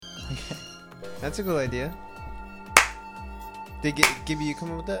That's a cool idea. Did Gibby you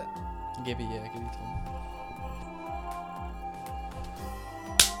come up with that? Gibby told me.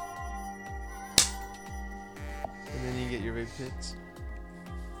 And then you get your big pits.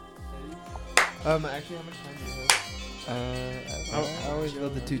 Actually, how much time do you have? I always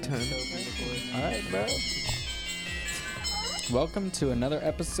love the 2 times. Alright, bro. Welcome to another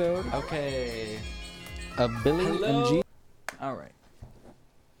episode. Okay. Of Billy and G. Alright.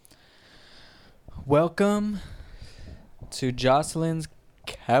 Welcome to Jocelyn's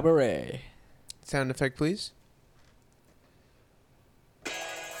Cabaret. Sound effect, please.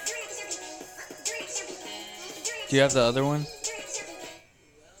 Do you have the other one?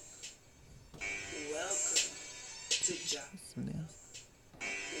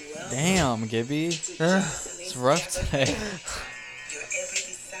 Damn, Gibby. It's rough today.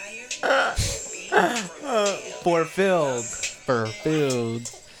 Fulfilled.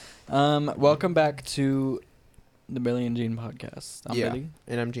 Welcome back to the Billy and Jean podcast. I'm Billy.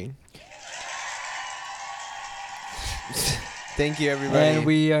 And I'm Jean. Thank you, everybody. And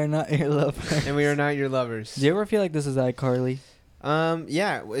we are not your lovers. And we are not your lovers. Do you ever feel like this is iCarly?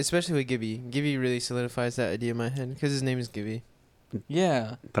 Yeah, especially with Gibby. Gibby really solidifies that idea in my head because his name is Gibby.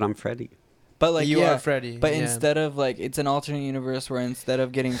 Yeah. But I'm Freddy. But like you are Freddy. But instead of like, it's an alternate universe where instead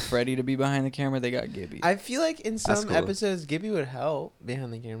of getting Freddy to be behind the camera, they got Gibby. I feel like in some episodes, Gibby would help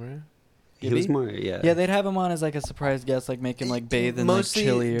behind the camera. Gibby? He was more, yeah. Yeah, they'd have him on as like a surprise guest, like make him like bathe in like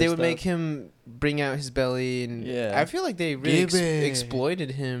chili or they would stuff. make him bring out his belly, and yeah. I feel like they really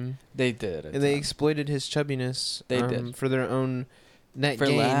exploited him. They did. And they exploited his chubbiness. They did. For their own net for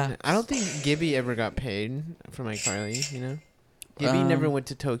gain. laughs. I don't think Gibby ever got paid from iCarly, you know? Gibby never went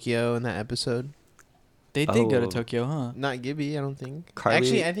to Tokyo in that episode. They did go to Tokyo, huh? Not Gibby, I don't think. Carly,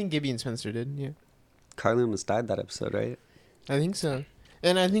 actually, I think Gibby and Spencer did, yeah. Carly almost died that episode, right? I think so.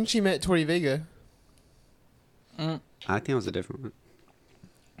 And I think she met Tori Vega. I think it was a different one.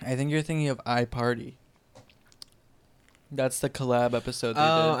 I think you're thinking of iParty. That's the collab episode they did.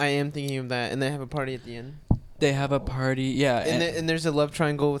 I am thinking of that. And they have a party at the end. They have a party, yeah. And there's a love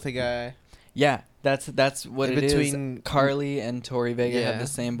triangle with a guy. Yeah, that's what it is. Between Carly and Tori Vega have the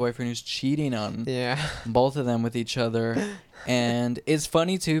same boyfriend who's cheating on both of them with each other. And it's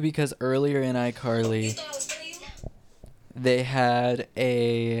funny, too, because earlier in iCarly, they had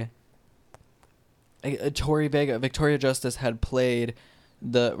a Tori Vega, Victoria Justice had played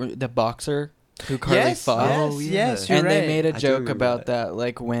the boxer who Carly fought. Yes, and they made a joke about that,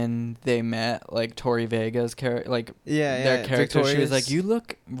 like when they met, like Tori Vega's character, like their character. Victoria's. She was like, "You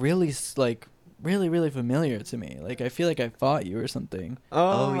look really really familiar to me. Like I feel like I fought you or something."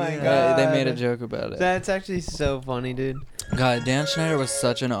 Oh my god! They made a joke about it. That's actually so funny, dude. God, Dan Schneider was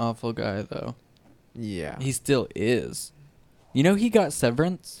such an awful guy, though. Yeah, he still is. You know, he got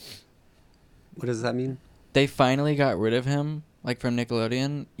severance. What does that mean? They finally got rid of him, like from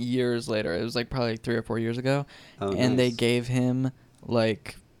Nickelodeon, years later. It was like probably 3 or 4 years ago. Oh, and they gave him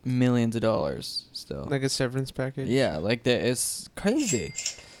like millions of dollars still. Like a severance package? Yeah, like that. It's crazy.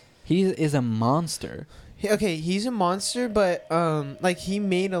 He is a monster. He's a monster, but like he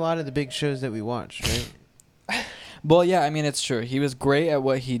made a lot of the big shows that we watched, right? Well, yeah, I mean, it's true. He was great at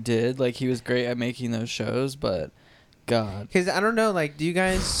what he did. Like, he was great at making those shows, but God. Because I don't know, like, do you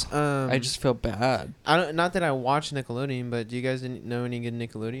guys... I just feel bad. Not that I watch Nickelodeon, but do you guys know any good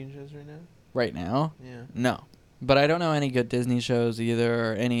Nickelodeon shows right now? Right now? Yeah. No. But I don't know any good Disney shows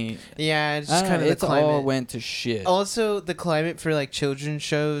either, or any... Yeah, it's just kind of the climate. It all went to shit. Also, the climate for, like, children's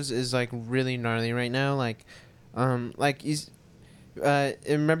shows is, like, really gnarly right now. Like, remember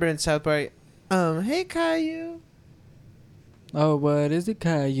in South Park, hey, Caillou. Oh, what is it,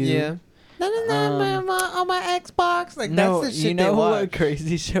 Caillou? Yeah. On my Xbox. Like, no, that's the shit you know they watch. what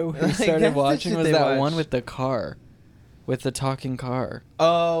crazy show we Like, started watching was that watch. one with the car. With the talking car.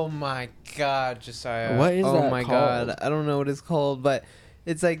 Oh, my God, Josiah. What is that Oh, my called? God. I don't know what it's called, but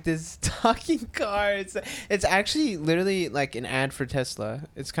it's like this talking car. It's actually literally like an ad for Tesla.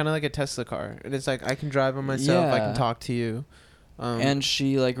 It's kind of like a Tesla car. And it's like, I can drive on myself. I can talk to you. And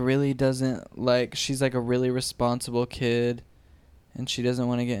she, like, really doesn't, like, she's, like, a really responsible kid. And she doesn't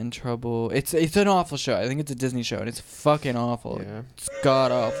want to get in trouble. It's an awful show. I think it's a Disney show, and it's fucking awful. Yeah. It's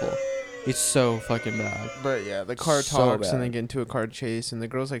god awful. It's so fucking bad. But yeah, the car talks and they get into a car chase, and the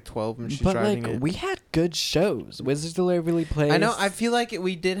girl's like 12 and she's driving it. We had good shows. Wizards of Waverly Place. I know. I feel like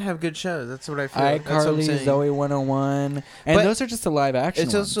we did have good shows. That's what I feel. iCarly, Zoe 101, and those are just the live action.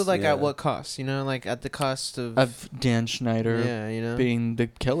 It's also like at what cost? You know, like at the cost of Dan Schneider. Yeah, you know, being the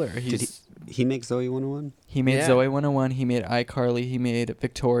killer. He made Zoe 101? He made Zoe 101. He made iCarly. He made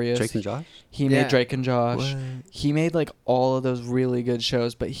Victorious. Drake and Josh? He made Drake and Josh. What? He made like all of those really good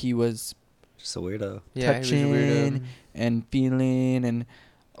shows, but he was Just a weirdo. Yeah, touching he was a weirdo. and feeling and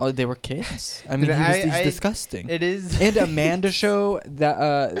they were kids. I mean, he's disgusting. It is. And Amanda show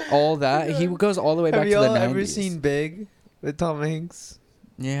that all that he goes all the way back to the 90s. Have you ever seen Big with Tom Hanks?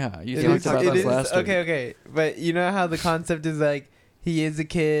 Yeah, you talked about this last week. Okay, but you know how the concept is like he is a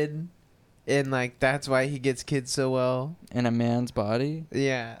kid, and like that's why he gets kids so well in a man's body.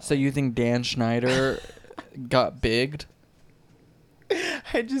 Yeah. So you think Dan Schneider got bigged?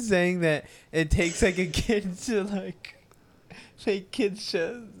 I'm just saying that it takes like a kid to like make kids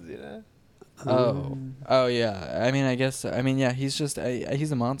shows, you know. Oh yeah. I mean, yeah. He's just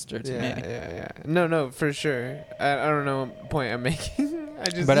he's a monster to me. Yeah. No, for sure. I don't know what point I'm making.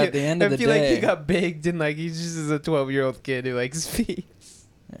 But at the end of the day, I feel like he got bigged and like he's just a 12-year-old kid who likes feet.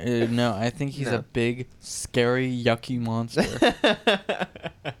 No, I think he's a big, scary, yucky monster.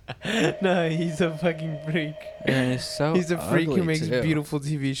 No, he's a fucking freak. And he's a freak who makes beautiful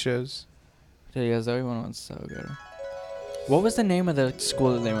TV shows. Yeah, Zoe 101's so good. What was the name of the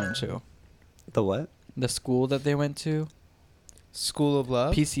school that they went to? The what? The school that they went to? School of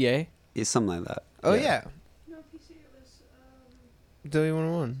Love? PCA? Yeah, something like that. Oh, yeah. No, PCA was Zoe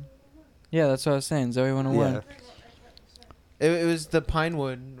 101. Yeah, that's what I was saying. Zoe 101. Yeah. It was the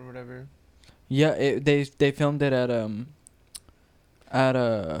Pinewood or whatever. Yeah, they filmed it at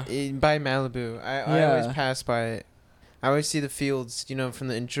by Malibu. I always pass by it. I always see the fields, you know, from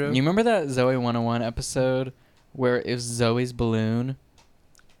the intro. You remember that Zoe 101 episode where it was Zoe's balloon?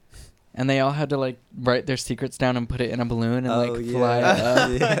 And they all had to like write their secrets down and put it in a balloon and fly it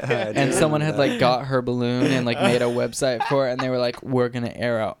up. Yeah, and someone had like got her balloon and like made a website for it, and they were like, "We're gonna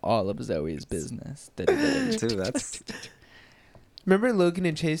air out all of Zoe's business." Dude, that's. Remember Logan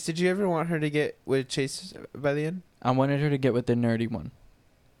and Chase? Did you ever want her to get with Chase by the end? I wanted her to get with the nerdy one.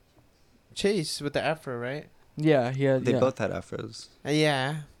 Chase with the afro, right? Yeah, he had. They both had afros.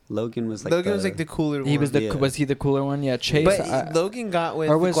 Yeah. Logan was like the cooler one. He was was he the cooler one? Yeah, Chase. But Logan got with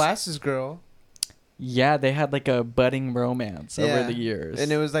the glasses girl. Yeah, they had like a budding romance over the years.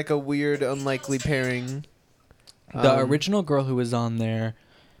 And it was like a weird, unlikely pairing. The original girl who was on there,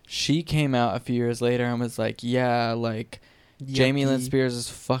 she came out a few years later and was like, yeah, like, yucky. Jamie Lynn Spears is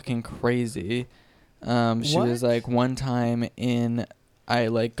fucking crazy. She was like, one time I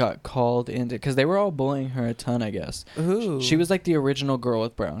like got called into, because they were all bullying her a ton, I guess. Ooh. She was like the original girl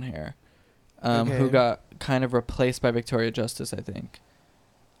with brown hair, who got kind of replaced by Victoria Justice, I think.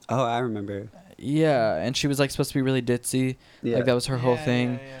 Oh, I remember. Yeah, and she was like supposed to be really ditzy. Yeah. Like that was her whole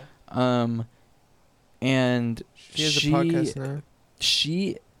thing. Yeah. And she has a podcast now.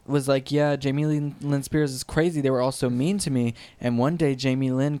 She was like, yeah, Jamie Lynn Spears is crazy. They were all so mean to me. And one day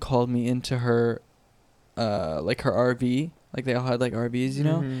Jamie Lynn called me into her, like her RV. Like they all had like RVs, you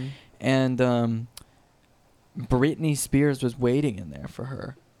know? Mm-hmm. And Britney Spears was waiting in there for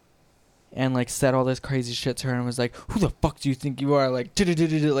her. And like said all this crazy shit to her and was like, who the fuck do you think you are? Like,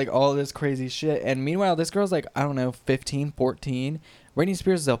 like all this crazy shit. And meanwhile, this girl's like, I don't know, 15, 14. Britney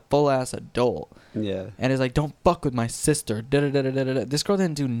Spears is a full-ass adult. Yeah. And is like, don't fuck with my sister. This girl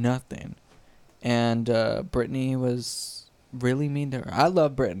didn't do nothing. And Britney was really mean to her. I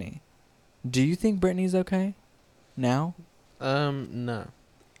love Britney. Do you think Britney's okay now? No.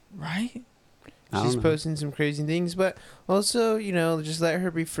 Right? She's posting some crazy things, but also, you know, just let her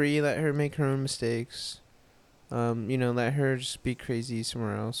be free, let her make her own mistakes. You know, let her just be crazy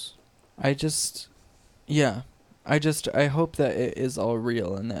somewhere else. I hope that it is all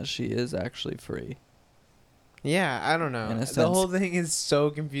real and that she is actually free. Yeah, I don't know. The whole thing is so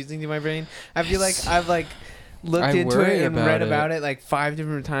confusing to my brain. I feel like I've like looked into it and read about it like 5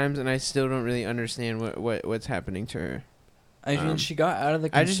 different times, and I still don't really understand what's happening to her. I mean, she got out of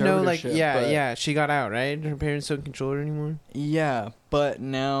the conservatorship. I just know, like, she got out, right? Her parents don't control her anymore? Yeah, but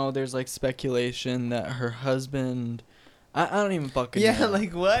now there's, like, speculation that her husband... I don't even fucking know. Yeah,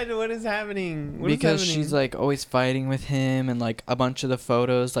 like, what? What is happening? Because she's, like, always fighting with him, and, like, a bunch of the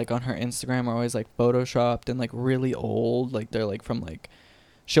photos, like, on her Instagram are always, like, photoshopped and, like, really old. Like, they're, like, from, like...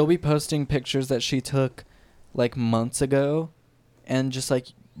 She'll be posting pictures that she took, like, months ago, and just, like...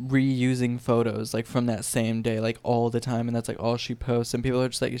 reusing photos like from that same day like all the time, and that's like all she posts, and people are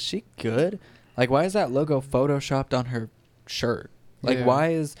just like, is she good? Like, why is that logo photoshopped on her shirt? Like,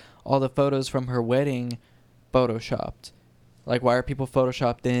 why is all the photos from her wedding photoshopped? Like, why are people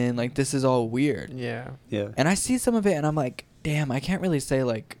photoshopped in? Like, this is all weird. Yeah. And I see some of it and I'm like, damn, I can't really say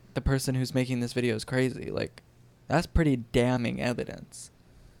like the person who's making this video is crazy. Like, that's pretty damning evidence.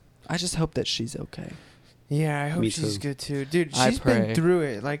 I just hope that she's okay. Yeah, I hope she's good too. Dude, she's been through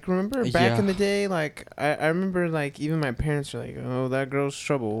it. Like, remember back in the day, like, I remember, like, even my parents were like, oh, that girl's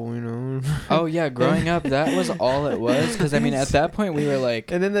trouble, you know? Oh, yeah, growing up, that was all it was. Because, I mean, at that point, we were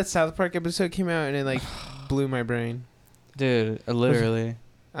like... And then the South Park episode came out, and it, like, blew my brain. Dude, literally.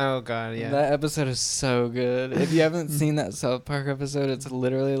 Oh, God, yeah. That episode is so good. If you haven't seen that South Park episode, it's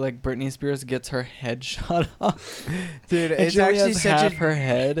literally like Britney Spears gets her head shot off. Dude, it's actually such her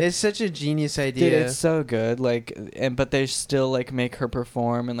head. It's such a genius idea. Dude, it's so good. Like, but they still like make her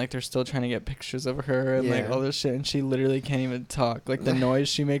perform, and like they're still trying to get pictures of her and like all this shit, and she literally can't even talk. Like the noise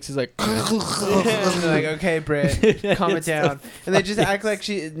she makes is like. And they're like, okay, Britt, calm it down, and they just act like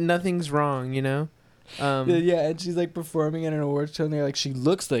nothing's wrong, you know. Yeah, and she's like performing at an awards show, and they're like, she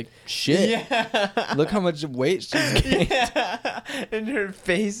looks like shit. Yeah. Look how much weight she's gained. Yeah. And her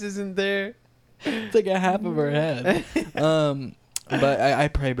face isn't there. It's like a half of her head. But I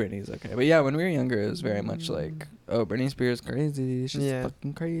pray Britney's okay. But yeah, when we were younger, it was very much like, oh, Britney Spears crazy. She's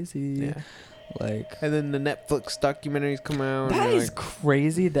fucking crazy. Yeah. Like, and then the Netflix documentaries come out. That is like,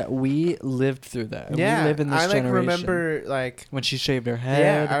 crazy that we lived through that. Yeah, we live in this generation. I remember like when she shaved her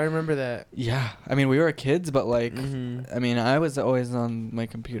head. Yeah, I remember that. Yeah, I mean we were kids, but like, I mean I was always on my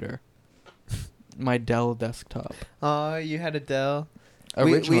computer, my Dell desktop. Oh, you had a Dell.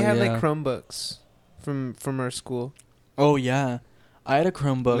 Originally, we had like Chromebooks from our school. Oh yeah, I had a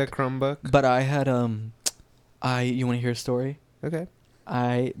Chromebook. The Chromebook. But I had you want to hear a story? Okay.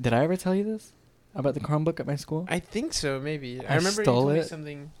 Did I ever tell you this? About the Chromebook at my school? I think so, maybe. I remember stole you told it. Me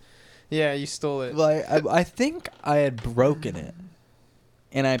something. Yeah, you stole it. Like I think I had broken it,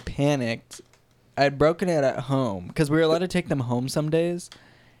 and I panicked. I had broken it at home because we were allowed to take them home some days,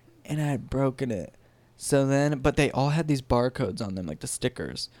 and I had broken it. So then, but they all had these barcodes on them, like the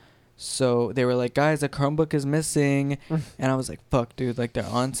stickers. So they were like, guys, a Chromebook is missing. And I was like, fuck, dude, like they're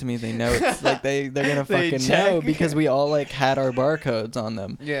on to me. They know it's like they're gonna fucking know because we all like had our barcodes on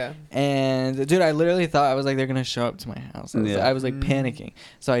them. Yeah. And dude, I literally thought I was like, they're gonna show up to my house. I was like panicking.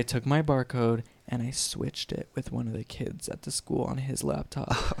 So I took my barcode and I switched it with one of the kids at the school on his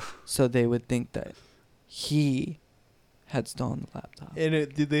laptop. So they would think that he had stolen the laptop.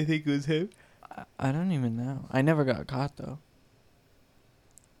 And did they think it was him? I don't even know. I never got caught though.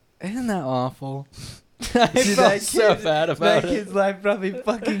 Isn't that awful? I felt so bad about it. That kid's life probably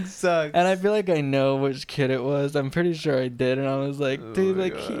fucking sucked. And I feel like I know which kid it was. I'm pretty sure I did. And I was like, dude,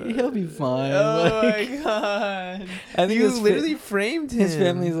 like he'll be fine. Oh like, my god! I think you literally framed him. His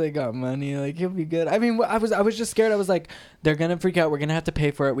family's like got money. Like he'll be good. I mean, I was just scared. I was like, they're gonna freak out. We're gonna have to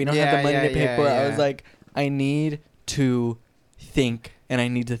pay for it. We don't have the money to pay for it. I was like, I need to think, and I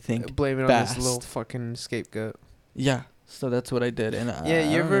need to think. Blame it fast. on this little fucking scapegoat. Yeah. So that's what I did. And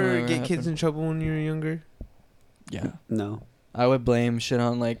you ever get kids in trouble when you were younger? Yeah. No. I would blame shit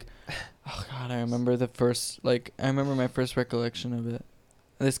on like, oh god, I remember my first recollection of it.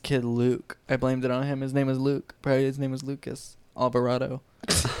 This kid Luke, I blamed it on him. His name was Luke. Probably his name was Lucas Alvarado.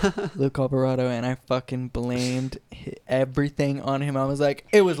 Luke Alvarado, and I fucking blamed everything on him. I was like,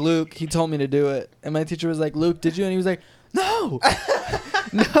 it was Luke. He told me to do it. And my teacher was like, Luke, did you? And he was like, no.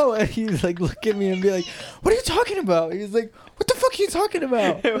 No, and he's like, look at me and be like, what are you talking about? He's like, what the fuck are you talking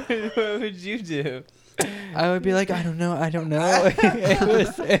about? What would you do? I would be like, I don't know. It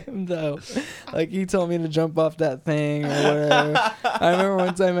was him though. Like he told me to jump off that thing or whatever. I remember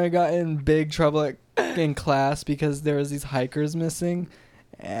one time I got in big trouble in class because there was these hikers missing.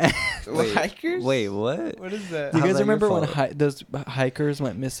 Hikers? Wait, what? What is that? Do you guys remember when those hikers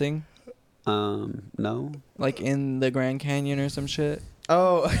went missing? No. Like in the Grand Canyon or some shit.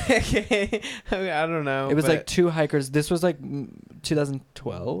 Oh, okay. I don't know. It was like two hikers. This was like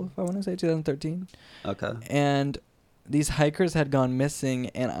 2012, I want to say, 2013. Okay. And these hikers had gone missing,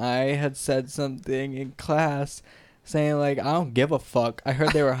 and I had said something in class saying, like, I don't give a fuck. I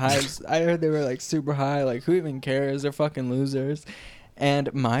heard they were high. I heard they were, like, super high. Like, who even cares? They're fucking losers.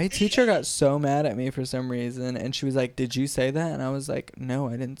 And my teacher got so mad at me for some reason, and she was like, did you say that? And I was like, no,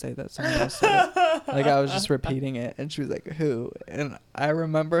 I didn't say that. Someone else said it. Like, I was just repeating it. And she was like, who? And I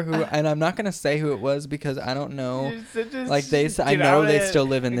remember who, and I'm not going to say who it was because I don't know. Like, I know they still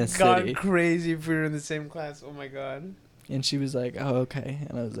live in this city. Crazy if we were in the same class. Oh, my God. And she was like, oh, okay.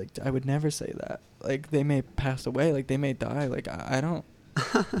 And I was like, I would never say that. Like, they may pass away. Like, they may die. Like, I don't,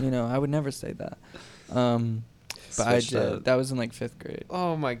 I would never say that. But I did. That was in like 5th grade.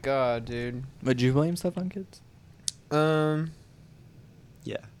 Oh my god, dude. Would you blame stuff on kids? Yeah.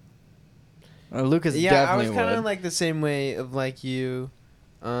 Lucas definitely would. Yeah, I was kind of like the same way of like you.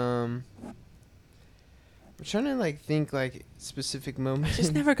 I'm trying to like think like specific moments. I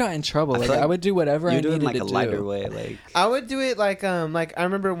just never got in trouble. Like I would do whatever I needed to do. You do it in like a lighter way, like. I would do it like I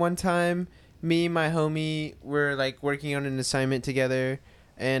remember one time me and my homie were like working on an assignment together,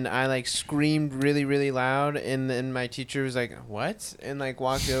 and I like screamed really, really loud, and then my teacher was like, "What?" and like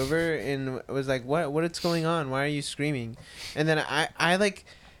walked over and was like, What's going on? Why are you screaming?" And then I like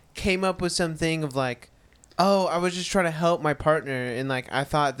came up with something of like, "Oh, I was just trying to help my partner," and like I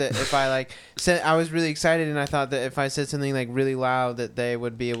thought that if I like said, I was really excited, and I thought that if I said something like really loud, that they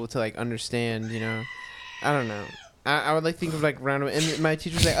would be able to like understand, you know. I don't know. I would like think of like random, and my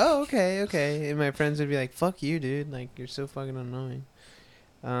teacher was like, "Oh, okay," and my friends would be like, "Fuck you, dude! Like you're so fucking annoying."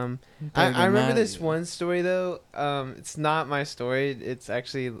 I remember this one story though. It's not my story. It's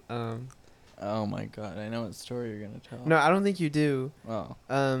actually Oh my god, I know what story you're gonna tell. No, I don't think you do. Oh.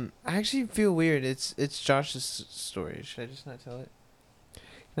 I actually feel weird. It's Josh's story. Should I just not tell it?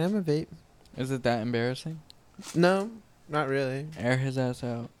 Can I have a vape? Is it that embarrassing? No, not really. Air his ass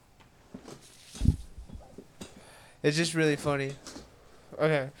out. It's just really funny.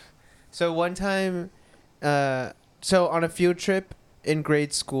 Okay. So one time, so on a field trip in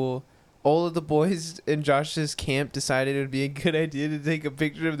grade school, all of the boys in Josh's camp decided it would be a good idea to take a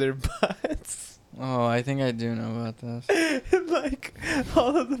picture of their butts. Oh, I think I do know about this. And like,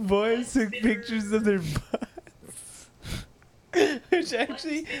 all of the boys took pictures of their butts. Which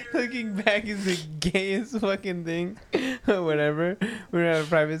actually, looking back, is the gayest fucking thing. Whatever. We were at a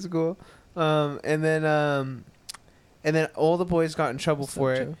private school. And then all the boys got in trouble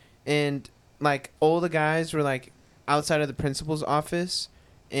for it. And like, all the guys were like outside of the principal's office.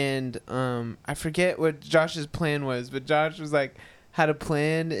 And I forget what Josh's plan was, but Josh was like, had a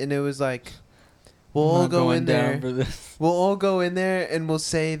plan, and it was like, we'll all go in there. We'll all go in there, and we'll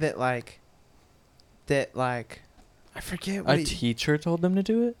say that like, I forget what a teacher told them to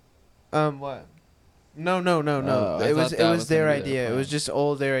do it. What? No. It was their idea. It was just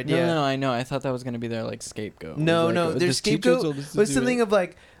all their idea. No, I know. I thought that was gonna be their like scapegoat. No. Their scapegoat was something of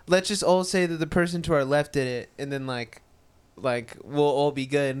like, let's just all say that the person to our left did it, and then like we'll all be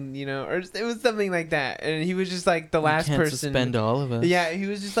good, you know, or it was something like that. And he was just like the last person. Suspend all of us. Yeah, he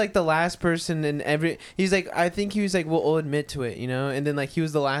was just like the last person, and he's like, I think he was like, we'll all admit to it, you know. And then like he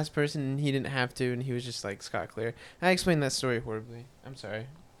was the last person, and he didn't have to, and he was just like scot clear. I explained that story horribly. I'm sorry.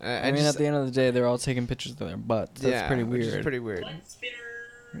 I mean, at the end of the day, they're all taking pictures of their butts. That's pretty weird. Which is pretty weird.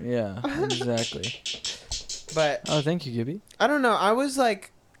 Yeah, exactly. But thank you, Gibby. I don't know. I was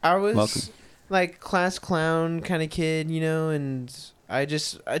Welcome. Like class clown kind of kid, you know, and I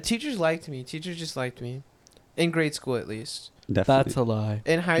just teachers liked me. Teachers just liked me, in grade school at least. Definitely. That's a lie.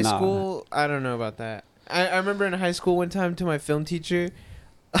 In high school, I don't know about that. I remember in high school one time to my film teacher,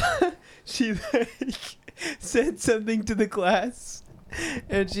 she like said something to the class,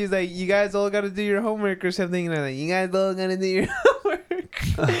 and she's like, "You guys all got to do your homework or something," and I'm like, "You guys all got to do your homework."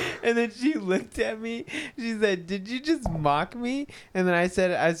 And then she looked at me. She said, "Did you just mock me?" And then I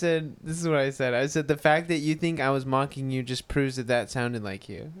said, "This is what I said. I said, the fact that you think I was mocking you just proves that sounded like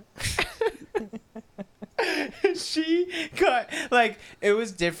you." She got like, it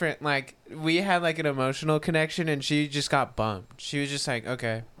was different. Like, we had like an emotional connection, and she just got bummed. She was just like,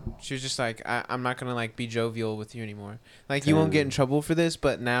 okay. She was just like, I'm not gonna like be jovial with you anymore. Like, you won't get in trouble for this,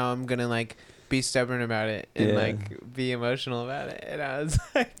 but now I'm gonna like be stubborn about it and like be emotional about it. And I was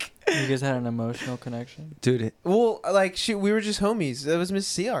like, you guys had an emotional connection, dude. Well, like we were just homies. That was Miss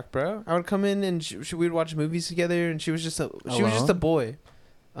Seok, bro. I would come in and we would watch movies together, and she was just a boy.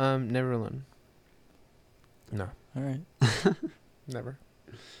 Never alone. No. All right. Never.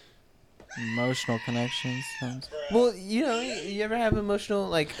 Emotional connections. Well, you know, you ever have emotional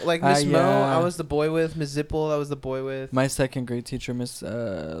like Miss Mo? I was the boy with Miss Zipple. I was the boy with my second grade teacher, Miss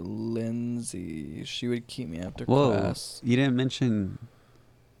Lindsay. She would keep me after class. You didn't mention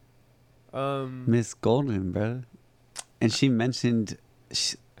Miss Golden, bro. And she mentioned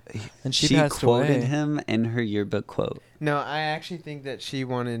she quoted him in her yearbook quote. No, I actually think that she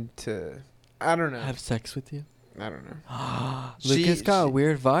wanted to, I don't know, have sex with you. I don't know. Lucas got a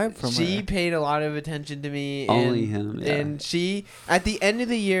weird vibe from her. She paid a lot of attention to me. Only him. Yeah. And she, at the end of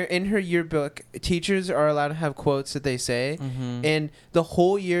the year, in her yearbook, teachers are allowed to have quotes that they say. Mm-hmm. And the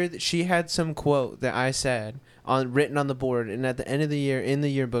whole year, she had some quote that I said written on the board. And at the end of the year, in the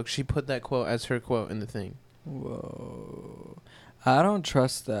yearbook, she put that quote as her quote in the thing. Whoa. I don't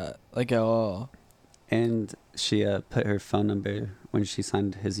trust that, like, at all. And she put her phone number when she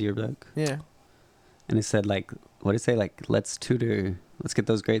signed his yearbook. Yeah. And it said, like, what did it say? Like, let's get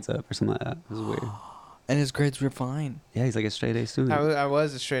those grades up or something like that. It was weird. And his grades were fine. Yeah, he's like a straight A student. I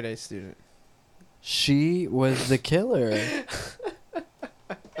was a straight A student. She was the killer.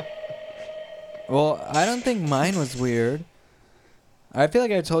 Well, I don't think mine was weird. I feel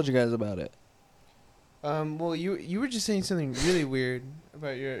like I told you guys about it. Well, you were just saying something really weird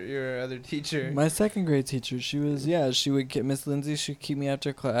about your other teacher. My second grade teacher, she would get Miss Lindsay. She'd keep me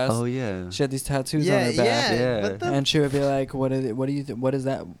after class. Oh yeah. She had these tattoos on her back. Yeah. And she would be like, "What is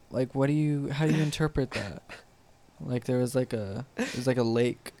that? Like, how do you interpret that?" Like there was like a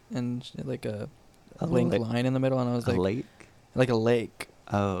lake and like a blank line in the middle, and I was like, a lake, like a lake.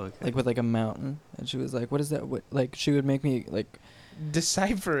 Oh, okay. Like with like a mountain, and she was like, "What is that?" Like she would make me like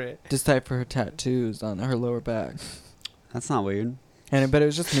decipher her tattoos on her lower back. That's not weird. But it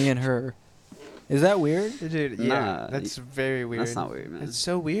was just me and her. Is that weird? Dude, yeah, that's very weird. That's not weird, man. It's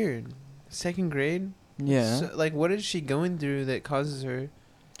so weird. Second grade? Yeah. So, like, what is she going through that causes her?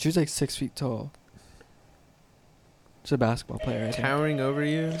 She was like 6 feet tall. She's a basketball player, I think. Towering over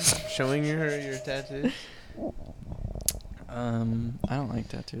you, showing her your tattoos? I don't like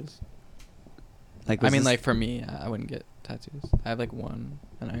tattoos. Like, like for me, I wouldn't get tattoos. I have like one,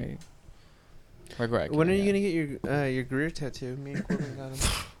 and I regret. When are you gonna get your Greer tattoo? Me and Corbin got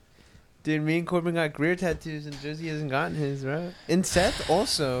him. Dude, me and Corbin got Greer tattoos, and Josie hasn't gotten his, right? And Seth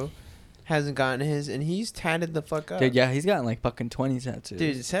also hasn't gotten his, and he's tatted the fuck up. Dude, yeah, he's gotten like fucking 20 tattoos.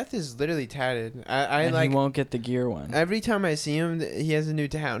 Dude, Seth is literally tatted. And he won't get the gear one. Every time I see him, he has a new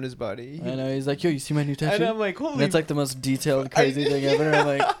tat on his body. I know. He's like, "Yo, you see my new tattoo?" And I'm like, "Holy!" That's like the most detailed, crazy thing ever. And I'm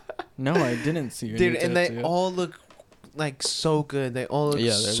like, "No, I didn't see your new tattoo." Dude, and they all look like so good. They all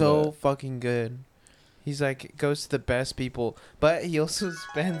look so fucking good. He's like goes to the best people, but he also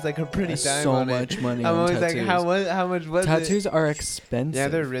spends like a pretty dime so on much it. money. I'm on always tattoos. like, how much was tattoos it? are expensive. Yeah,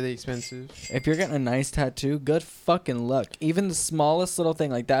 they're really expensive. If you're getting a nice tattoo, good fucking luck. Even the smallest little thing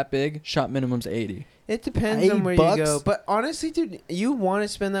like that big, shop minimum's 80. It depends on where you go. But honestly, dude, you want to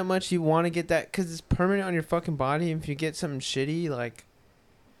spend that much. You want to get that because it's permanent on your fucking body. And if you get something shitty, like,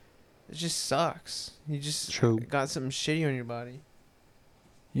 it just sucks. You just got something shitty on your body.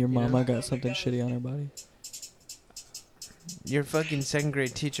 Your mama got something shitty on her body. Your fucking second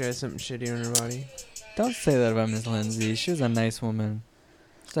grade teacher has something shitty on her body. Don't say that about Miss Lindsay. She was a nice woman.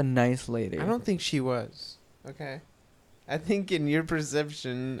 She's a nice lady. I don't think she was. Okay. I think in your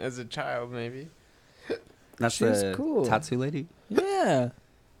perception as a child, maybe. That's she was cool. Tattoo lady? Yeah.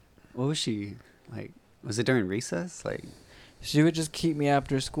 What was she? Like, was it during recess? Like, she would just keep me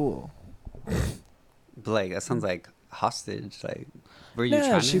after school. But like, that sounds like hostage. Like, were you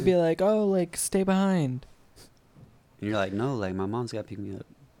trying to? She'd be like, "Oh, like, stay behind." And you're like, "No, like, my mom's got to pick me up."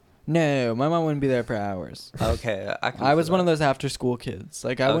 No, my mom wouldn't be there for hours. Okay. I was one of those after school kids.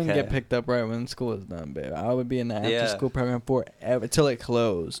 Like, I wouldn't get picked up right when school was done, babe. I would be in the after school program forever till it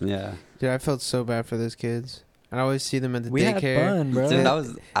closed. Yeah. Dude, I felt so bad for those kids. I always see them at the daycare. We had fun, bro.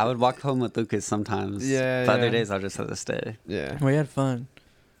 Dude, I would walk home with Lucas sometimes. Yeah. But other days, I'll just have to stay. Yeah. We had fun.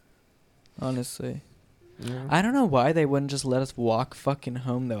 Honestly. Yeah. I don't know why they wouldn't just let us walk fucking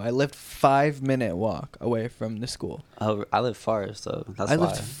home, though. I lived 5-minute walk away from the school. Oh, I live far, so that's why. I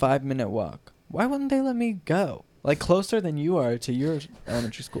lived 5-minute walk. Why wouldn't they let me go? Like, closer than you are to your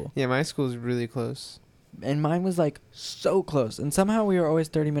elementary school. Yeah, my school's really close. And mine was, like, so close. And somehow we were always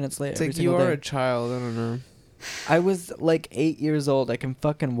 30 minutes late. It's like you are a child. I don't know. I was, like, 8 years old. I can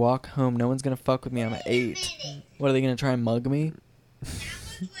fucking walk home. No one's going to fuck with me. I'm 8. What, are they going to try and mug me?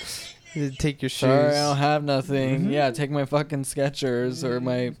 Take your shoes. Sorry, I don't have nothing. Mm-hmm. Yeah, take my fucking Skechers or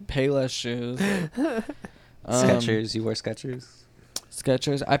my Payless shoes. Skechers? You wear Skechers?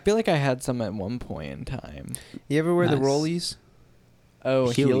 Skechers. I feel like I had some at one point in time. You ever wear the rollies? Oh,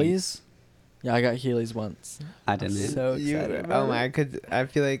 Heelys? Yeah, I got Heelys once. I didn't. So excited. I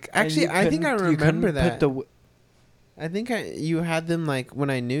feel like... Actually, I think I remember that. I think you had them, like, when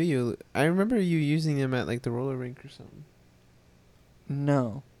I knew you. I remember you using them at, like, the roller rink or something.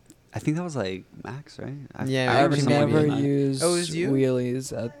 No. I think that was like Max, right? I've never used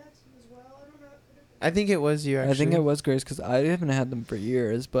wheelies. I think it was you, actually. I think it was Grace because I haven't had them for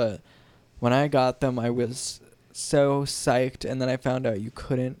years. But when I got them, I was so psyched. And then I found out you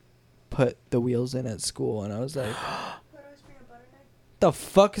couldn't put the wheels in at school. And I was like, the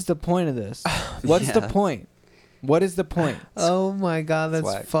fuck is the point of this? What's the point? What is the point? Oh, my God.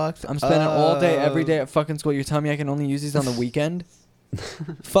 That's fucked. I'm spending all day, every day at fucking school. You're telling me I can only use these on the weekend?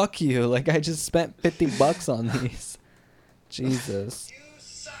 Fuck you. Like, I just spent $50 on these. Jesus. You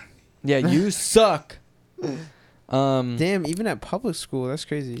suck. Yeah, you suck. Damn, even at public school, that's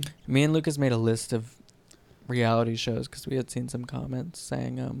crazy. Me and Lucas made a list of reality shows because we had seen some comments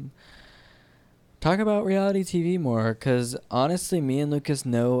saying, talk about reality TV more. Because honestly, me and Lucas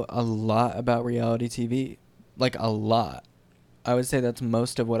know a lot about reality TV. Like, a lot. I would say that's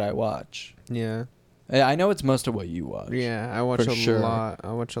most of what I watch. Yeah. I know it's most of what you watch. Yeah, I watch a lot.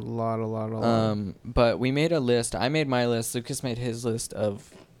 I watch a lot. But we made a list. I made my list. Lucas made his list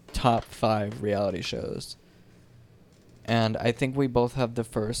of top 5 reality shows. And I think we both have the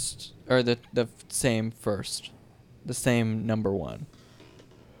first, or the same first, the same number 1.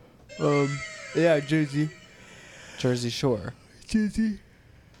 Yeah, Jersey Shore.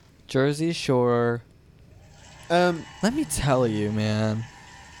 Jersey Shore. Let me tell you, man.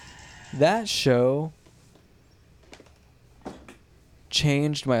 That show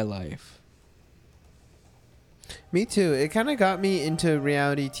changed my life. Me too. It kind of got me into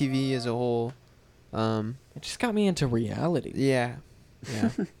reality TV as a whole. It just got me into reality. Yeah.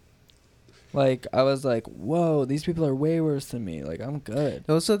 Like, I was like, whoa, these people are way worse than me. Like, I'm good.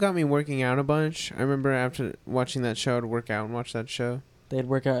 It also got me working out a bunch. I remember after watching that show, I'd work out and watch that show. They'd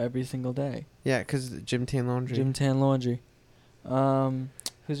work out every single day. Yeah, because Gym Tan Laundry.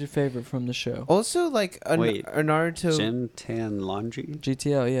 Who's your favorite from the show? Also, like, a Naruto... Gym Tan Laundry?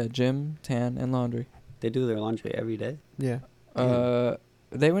 GTL, yeah. Gym, tan, and laundry. They do their laundry every day? Yeah.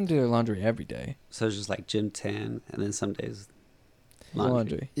 They wouldn't do their laundry every day. So it's just like gym, tan, and then some days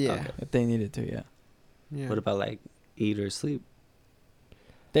laundry. Yeah. Okay. If they needed to, yeah. What about like eat or sleep?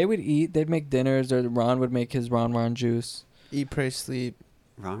 They would eat. They'd make dinners, or Ron would make his Ron juice. Eat, pray, sleep.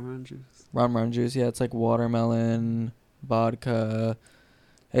 Ron juice? Ron juice, yeah. It's like watermelon, vodka.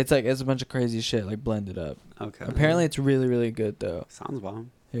 It's a bunch of crazy shit, like blended up. Okay. Apparently it's really, really good, though. Sounds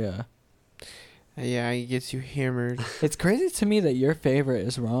bomb. Yeah. Yeah, it gets you hammered. It's crazy to me that your favorite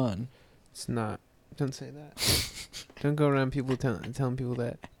is Ron. It's not. Don't say that. Don't go around people telling people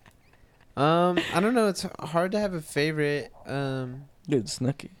that. I don't know. It's hard to have a favorite. Dude,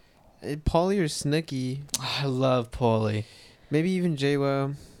 Snooki. Pauly or Snooki. I love Pauly. Maybe even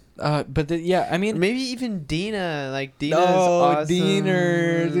J-Wo. I mean... Maybe even Dina. Like, Dina's awesome.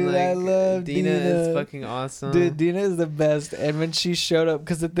 Dina. Dude, like, I love Dina. Dina is fucking awesome. Dude, Dina is the best. And when she showed up...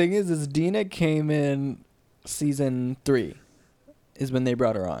 Because the thing is Dina came in season 3. Is when they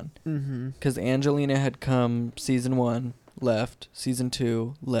brought her on. Because Angelina had come season 1, left. Season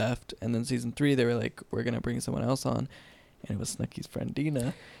 2, left. And then season 3, they were like, we're going to bring someone else on. And it was Snooki's friend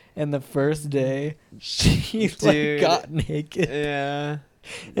Dina. And the first day, she got naked. Yeah.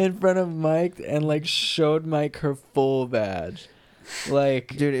 In front of Mike and like showed Mike her full badge.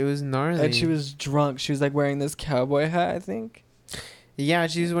 Like, dude, it was gnarly. And she was drunk. She was like wearing this cowboy hat, I think. Yeah,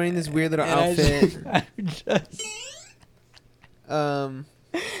 she was wearing this weird little outfit. And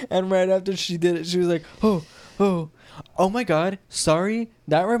right after she did it, she was like, oh my God, sorry.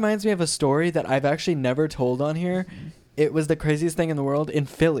 That reminds me of a story that I've actually never told on here. It was the craziest thing in the world in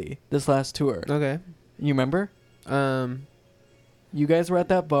Philly this last tour. Okay. You remember? You guys were at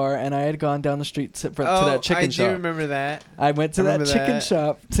that bar, and I had gone down the street to that chicken shop. I do remember that. I went to that chicken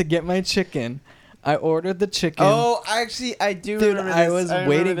shop to get my chicken. I ordered the chicken. Oh, actually, I do remember this. I was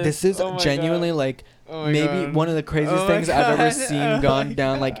waiting. This is genuinely like maybe one of the craziest things I've ever seen gone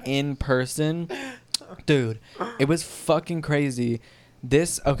down like in person. Dude, it was fucking crazy.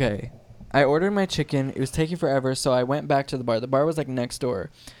 I ordered my chicken. It was taking forever, so I went back to the bar. The bar was like next door.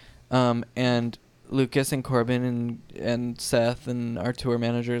 And Lucas and Corbin and Seth and our tour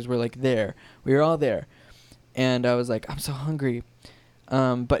managers were like there. We were all there. And I was like, I'm so hungry.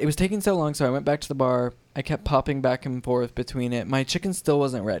 But it was taking so long, so I went back to the bar. I kept popping back and forth between it. My chicken still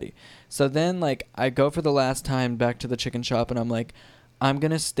wasn't ready. So then, like, I go for the last time back to the chicken shop, and I'm like, I'm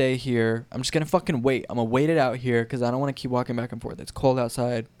going to stay here. I'm just going to fucking wait. I'm going to wait it out here because I don't want to keep walking back and forth. It's cold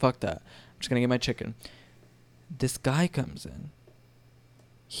outside. Fuck that. I'm just going to get my chicken. This guy comes in.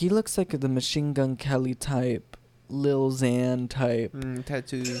 He looks like the Machine Gun Kelly type, Lil Xan type.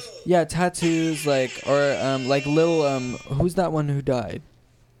 Tattoos. Yeah, tattoos, like, or, like Lil, who's that one who died?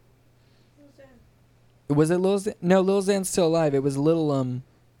 Lil Xan. Was it Lil Xan? No, Lil Xan's still alive. It was Lil,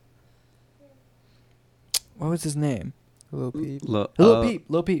 what was his name? Lil Peep.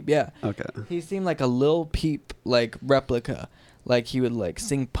 Lil Peep, yeah. Okay. He seemed like a Lil Peep, like, replica. Like, he would, like,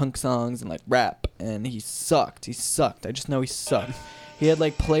 sing punk songs and, like, rap. And he sucked. I just know he sucked. He had,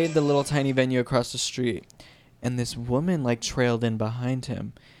 like, played the little tiny venue across the street. And this woman, like, trailed in behind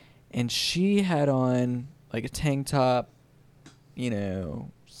him. And she had on, like, a tank top, you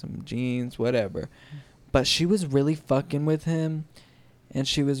know, some jeans, whatever. But she was really fucking with him. And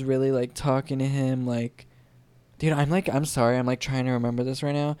she was really, like, talking to him, like... Dude, I'm sorry. I'm, like, trying to remember this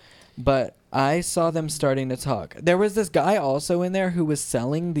right now. But I saw them starting to talk. There was this guy also in there who was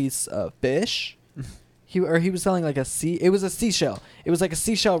selling these fish. He was selling like it was a seashell. It was like a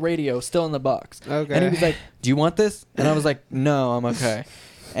seashell radio still in the box. Okay. And he was like, "Do you want this?" And I was like, "No, I'm okay."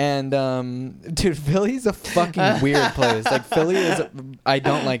 And dude, Philly's a fucking weird place. Like Philly is, I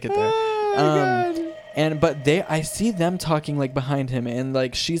don't like it there. But I see them talking like behind him, and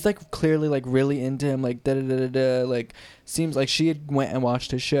like she's like clearly like really into him, like da da da da da. Like seems like she had went and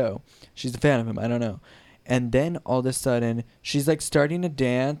watched his show. She's a fan of him. I don't know. And then all of a sudden, she's like starting to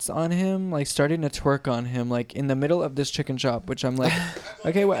dance on him, like starting to twerk on him, like in the middle of this chicken shop. Which I'm like,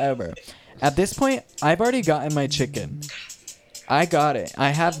 okay, whatever. At this point, I've already gotten my chicken. I got it.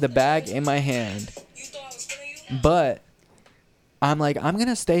 I have the bag in my hand, but I'm like, I'm going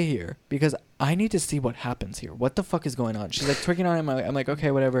to stay here because I need to see what happens here. What the fuck is going on? She's like twerking on him. I'm like,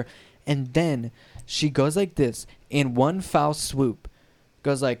 okay, whatever. And then she goes like this in one foul swoop,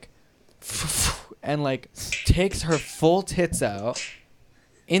 goes like, and like takes her full tits out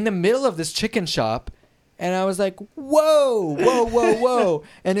in the middle of this chicken shop. And I was like, whoa, whoa, whoa, whoa.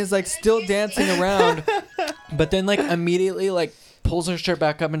 And is like still dancing around. But then like immediately like pulls her shirt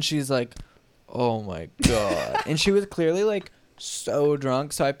back up and she's like, oh my God. And she was clearly like so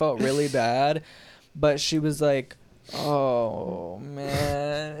drunk, so I felt really bad. But she was like, oh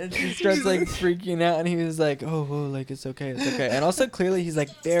man. And she starts like freaking out, and he was like, oh, like it's okay. And also clearly he's like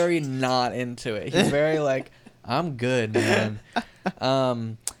very not into it. He's very like, I'm good, man.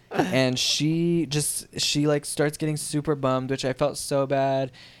 And she like starts getting super bummed, which I felt so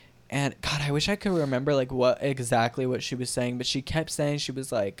bad. And God, I wish I could remember like what she was saying, but she kept saying, she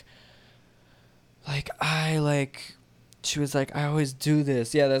was like she was like, I always do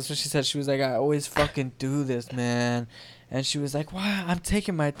this. Yeah, that's what she said. She was like, I always fucking do this, man. And she was like, wow, I'm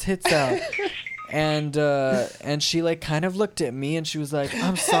taking my tits out. And she like kind of looked at me and she was like,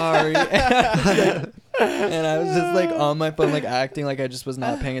 I'm sorry. And I was just like on my phone, like acting like I just was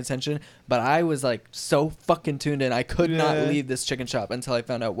not paying attention. But I was like so fucking tuned in. I could not leave this chicken shop until I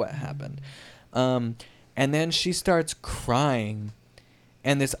found out what happened. And then she starts crying.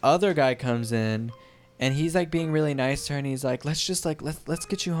 And this other guy comes in. And he's like being really nice to her, and he's like, let's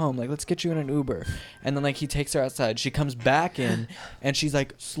get you home, like let's get you in an Uber. And then like he takes her outside. She comes back in, and she's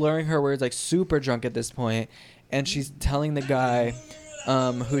like slurring her words, like super drunk at this point, and she's telling the guy,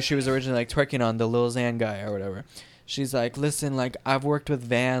 who she was originally like twerking on, the Lil Xan guy or whatever. She's like, listen, like I've worked with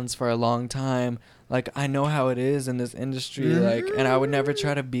vans for a long time. Like, I know how it is in this industry, like, and I would never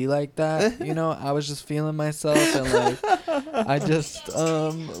try to be like that, you know? I was just feeling myself, and, like,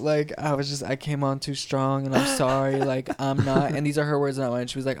 I just, I came on too strong, and I'm sorry, like, I'm not, and these are her words, not mine.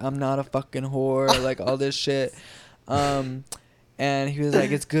 She was like, I'm not a fucking whore, like, all this shit. And he was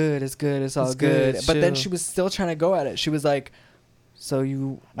like, it's good, it's all good. But then she was still trying to go at it. She was like, so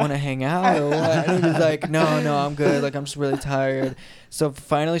you want to hang out or what? And he was like, no, I'm good. Like, I'm just really tired. So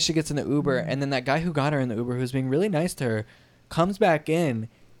finally she gets in the Uber, and then that guy who got her in the Uber, who's being really nice to her, comes back in,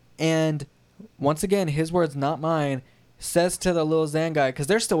 and once again, his words, not mine, says to the Lil Xan guy, because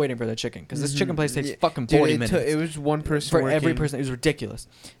they're still waiting for their chicken, because this chicken place takes fucking 40 minutes. It was one person for working. Every person. It was ridiculous.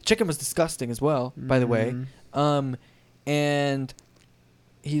 Chicken was disgusting as well, by the way. And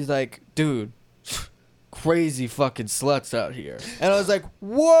he's like, dude, crazy fucking sluts out here. And I was like,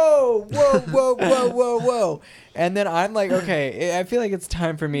 whoa. And then I'm like, okay, I feel like it's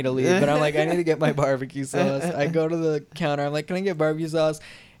time for me to leave, but I'm like, I need to get my barbecue sauce. I go to the counter, I'm like, can I get barbecue sauce?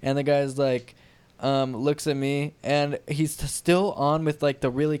 And the guy's like, looks at me, and he's still on with like the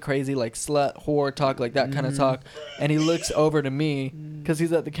really crazy like slut whore talk, like that kind of talk, and he looks over to me because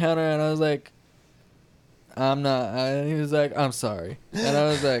he's at the counter, and I was like, I'm not. And he was like, I'm sorry. And I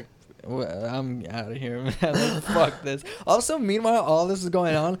was like, well, I'm out of here, man. Like, fuck this. Also, meanwhile, all this is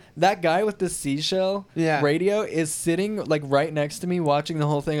going on. That guy with the seashell radio is sitting like right next to me, watching the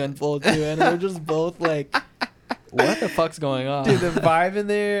whole thing unfold too, and we're just both like, what the fuck's going on? Dude, the vibe in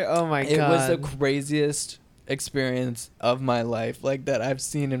there, oh my God. It was the craziest experience of my life, like, that I've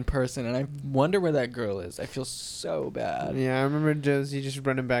seen in person, and I wonder where that girl is. I feel so bad. Yeah, I remember Josie just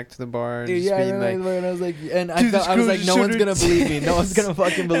running back to the bar and just being like, and I was like, and I was like, no one's gonna believe me. No one's gonna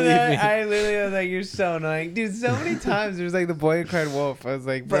fucking believe me. I literally was like, you're so annoying, dude. So many times there was like the boy who cried wolf. I was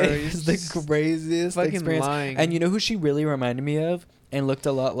like, bro, it's the craziest experience. Lying. And you know who she really reminded me of and looked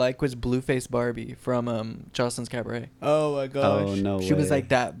a lot like was Blueface Barbie from Jocelyn's Cabaret. Oh my gosh. Oh no. She was like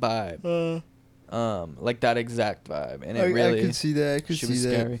that vibe. Like that exact vibe, and it really. I could see that. She was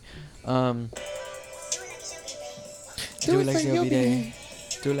scary. Do it like zero day.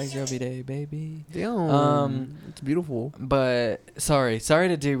 Do it like zero day, baby. Damn. It's beautiful. But sorry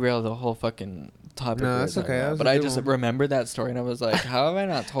to derail the whole fucking topic. No, that's okay. But I just remembered that story, and I was like, how have I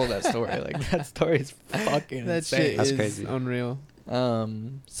not told that story? Like, that story is fucking that insane. Shit is crazy. Unreal.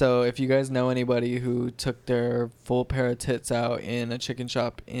 So if you guys know anybody who took their full pair of tits out in a chicken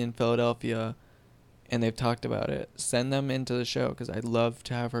shop in Philadelphia, and they've talked about it, send them into the show, because I'd love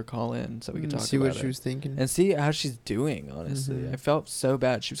to have her call in so we can talk about it. See what she was thinking. And see how she's doing, honestly. I felt so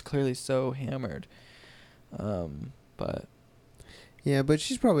bad. She was clearly so hammered. But yeah, but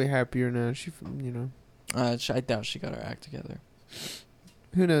she's probably happier now. She, I doubt she got her act together.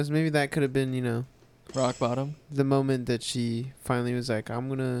 Who knows? Maybe that could have been, rock bottom. The moment that she finally was like, I'm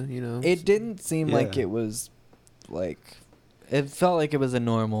gonna, It didn't seem like it was, like, it felt like it was a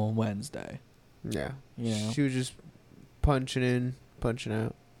normal Wednesday. Yeah. Yeah. She was just punching in, punching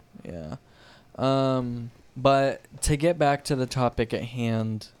out. Yeah. But to get back to the topic at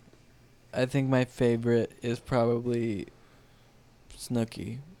hand, I think my favorite is probably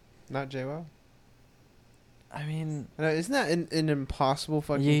Snooki. Not JWoww? I mean... isn't that an impossible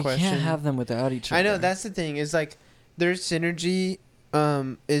fucking question? You can't have them without each other. I know, that's the thing. Is like, their synergy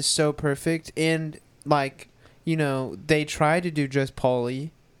is so perfect. And, like, they tried to do just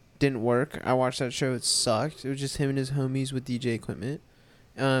Pauly. Didn't work. I watched that show. It sucked. It was just him and his homies with DJ equipment.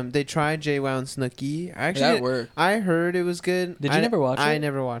 They tried JWoww and Snooki. Actually, that worked. I heard it was good. Did you never watch it? I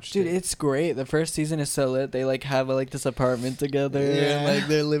never watched it. Dude, it's great. The first season is so lit. They like have like this apartment together. Yeah. And like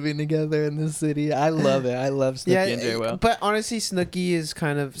they're living together in the city. I love it. I love Snooki and JWoww. But honestly,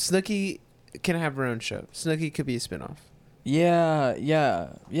 Snooki can have her own show. Snooki could be a spinoff. Yeah.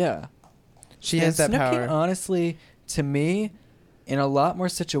 She has that Snooki, power. Honestly, to me, in a lot more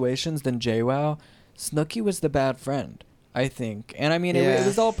situations than JWoww, Snooki was the bad friend, I think. And I mean, it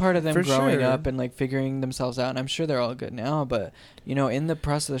was all part of them growing up and like figuring themselves out. And I'm sure they're all good now. But, in the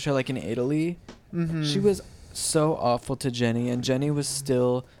process of the show, like in Italy, she was so awful to Jenny. And Jenny was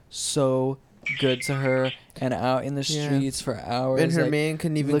still so good to her and out in the streets for hours. And her man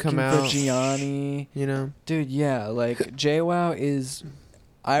couldn't even come out. Looking for Gianni. Dude, yeah. Like, JWoww is...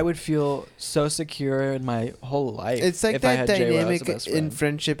 I would feel so secure in my whole life. It's like if that I had dynamic in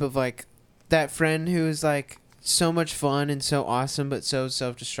friendship of like that friend who is like so much fun and so awesome but so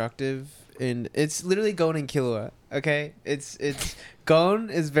self-destructive, and it's literally Gon and Killua. Okay, it's Gon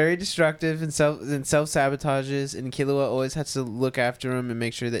is very destructive and self-sabotages, and Killua always has to look after him and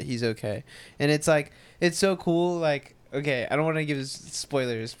make sure that he's okay. And it's like it's so cool. Like, okay, I don't want to give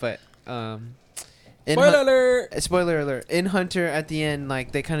spoilers, but Spoiler alert. In Hunter, at the end,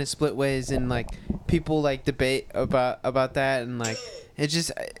 like, they kind of split ways, and, like, people, like, debate about that, and, like,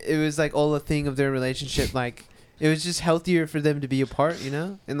 it was, like, all a thing of their relationship. Like, it was just healthier for them to be apart,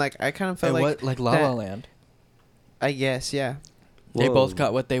 And, like, I kind of felt like La La Land. I guess, yeah. They both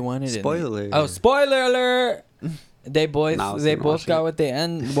got what they wanted. Spoiler. Spoiler alert! They both got what they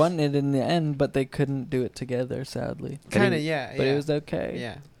wanted in the end, but they couldn't do it together, sadly. Kind of, yeah. But it was okay.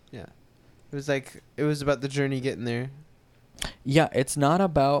 Yeah. It was about the journey getting there. Yeah, it's not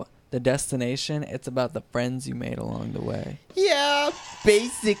about the destination. It's about the friends you made along the way. Yeah,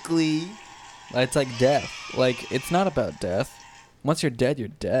 basically. It's like death. Like, it's not about death. Once you're dead, you're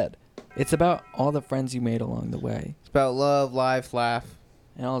dead. It's about all the friends you made along the way. It's about love, life, laugh.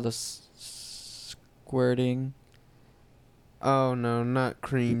 And all the squirting. Oh, no, not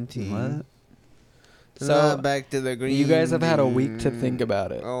cream team. What? So back to the green. You guys have had a week to think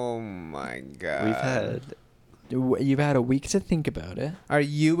about it. Oh my god. You've had a week to think about it. Are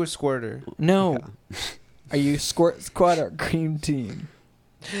you a squirter? No. Yeah. Are you squirt or cream team?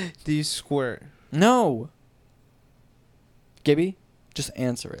 Do you squirt? No. Gibby, just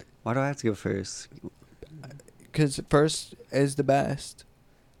answer it. Why do I have to go first? Because first is the best.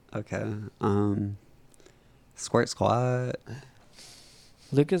 Okay. Squirt squat.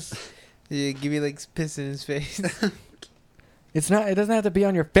 Lucas. Yeah, give me like piss in his face. It doesn't have to be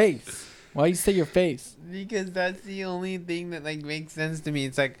on your face. Why you say your face? Because that's the only thing that like makes sense to me.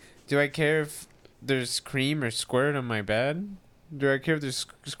 It's like, do I care if there's cream or squirt on my bed? Do I care if there's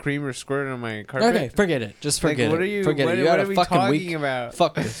cream or squirt on my carpet? Okay, forget it. Just forget it. What are you? Forget what, it. You what had are we fucking talking week. about?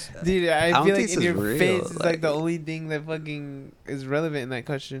 Fuck this, dude. I feel like in your real. face is like the only thing that fucking is relevant in that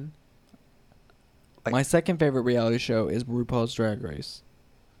question. My second favorite reality show is RuPaul's Drag Race.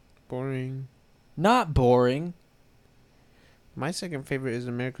 Boring. Not boring. My second favorite is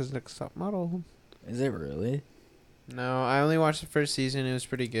America's Next Top Model. Is it really? No, I only watched the first season. It was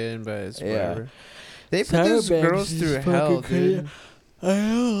pretty good, but it's whatever. They put those girls through hell, dude.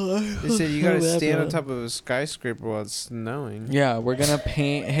 They said you gotta stand on top of a skyscraper while it's snowing. Yeah, we're gonna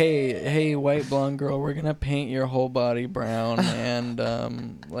paint. Hey, white blonde girl, we're gonna paint your whole body brown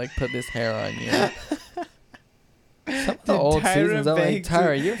and like put this hair on you. Some of the old seasons, I'm like,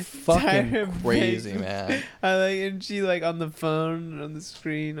 Tyra, you're fucking crazy, man. I like, and she like on the phone on the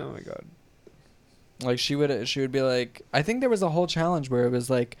screen. Oh my god. Like she would be like, I think there was a whole challenge where it was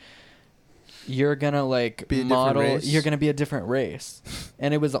like, you're gonna like model, you're gonna be a different race,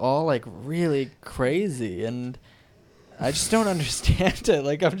 and it was all like really crazy, and I just don't understand it.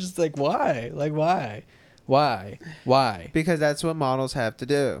 Like I'm just like, why? Like why? Why? Because that's what models have to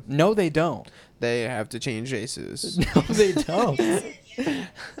do. No, they don't. They have to change races. No, they don't.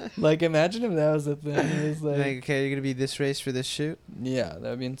 Like, imagine if that was a thing. It was like, okay, you're gonna be this race for this shoot. Yeah,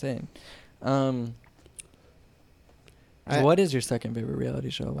 that'd be insane. What is your second favorite reality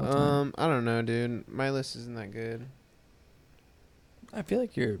show of all time? I don't know, dude. My list isn't that good. I feel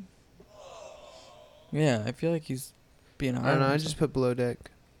like you're. Yeah, I feel like he's being hard. I don't know. I just put Below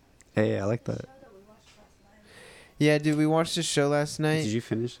Deck. Hey, I like that. Yeah, dude. We watched the show last night. Did you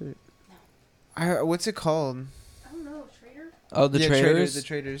finish it? What's it called? I don't know. Trader? Oh, the Traders? The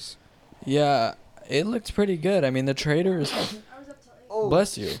Traders. Yeah, it looked pretty good. I mean, the Traders. I was up till 8. Oh.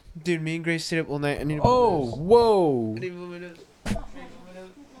 Bless you. Dude, me and Grace stayed up all night. I need to whoa. I need to move my nose.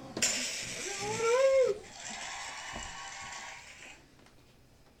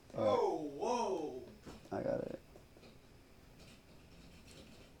 Oh, whoa. I got it.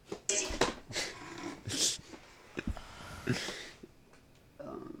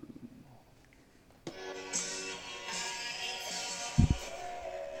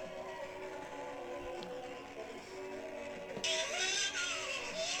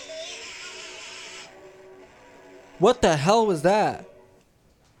 What the hell was that?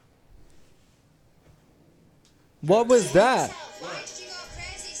 What was that?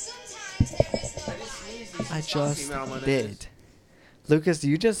 I just did. Lucas,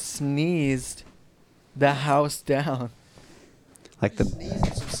 you just sneezed the house down. Like the...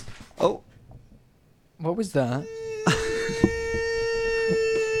 Oh. What was that?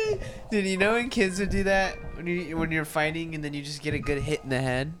 Dude, you know when kids would do that? When you're fighting and then you just get a good hit in the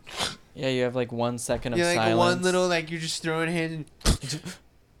head? Yeah, you have like 1 second of like silence. One little, like, you're just throwing hands and...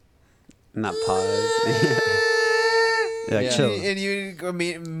 Not pause. Yeah, like, chill. And you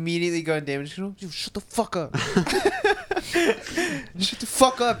immediately go in damage control. Dude, shut the fuck up. Shut the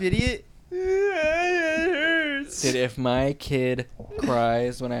fuck up, idiot. It hurts. Dude, if my kid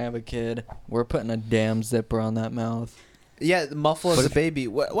cries when I have a kid, we're putting a damn zipper on that mouth. Yeah, the muffle as a baby.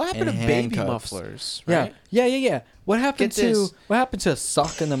 What happened to baby mufflers? Right? Yeah. What happened to a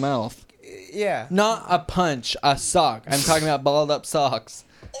sock in the mouth? Yeah. Not a punch, a sock. I'm talking about balled up socks.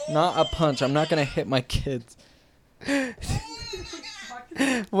 Not a punch. I'm not gonna hit my kids.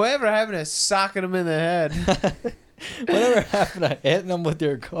 Whatever happened to socking them in the head? Whatever happened to hitting them with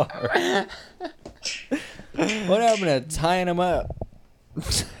your car? What happened to tying them up?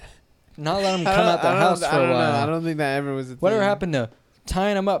 Not letting them come out the house for a while. I don't think that ever was a thing. Whatever happened to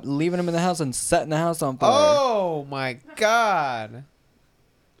tying them up, leaving them in the house, and setting the house on fire? Oh my God!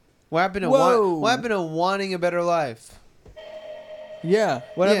 What happened to wanting a better life? Yeah.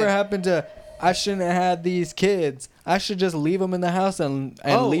 Whatever happened to I shouldn't have had these kids? I should just leave them in the house and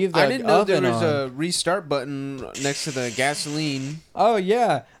leave the oven on. I didn't know there was a restart button next to the gasoline. Oh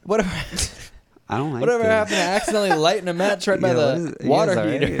yeah. Whatever. I don't like Whatever happened to accidentally lighting a match right by the water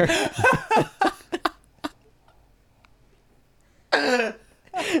heater?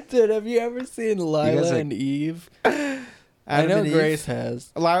 Dude, have you ever seen Lila and Eve? I know Grace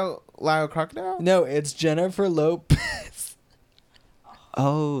has. Lyle Crocodile? No, it's Jennifer Lopez.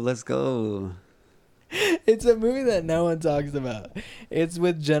 Oh, let's go. It's a movie that no one talks about. It's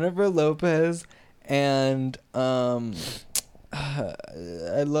with Jennifer Lopez and I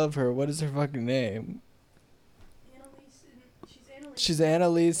love her. What is her fucking name? She's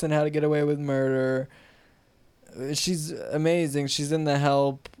Annalise in How to Get Away with Murder. She's amazing. She's in The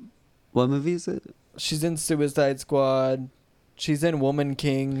Help. What movie is it? She's in Suicide Squad. She's in Woman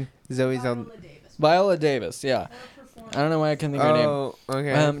King. Viola Davis, yeah. I don't know why I can't think of her name. Oh,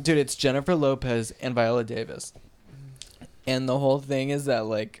 okay. Dude, it's Jennifer Lopez and Viola Davis. And the whole thing is that,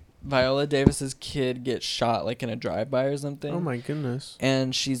 like, Viola Davis's kid gets shot, like, in a drive-by or something. Oh, my goodness.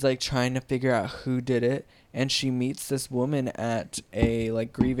 And she's, like, trying to figure out who did it. And she meets this woman at a,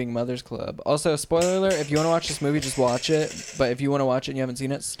 like, grieving mothers club. Also, spoiler alert, if you want to watch this movie, just watch it. But if you want to watch it and you haven't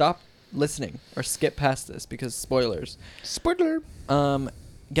seen it, stop listening or skip past this because spoilers. Spoiler.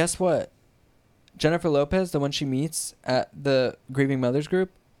 Guess what? Jennifer Lopez, the one she meets at the grieving mothers group,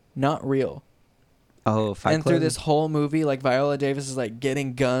 not real. Oh, Fight And Club? through this whole movie, like, Viola Davis is, like,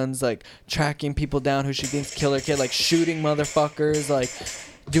 getting guns, like, tracking people down who she thinks killed her kid, like, shooting motherfuckers, like,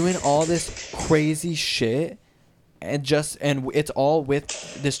 doing all this crazy shit. And it's all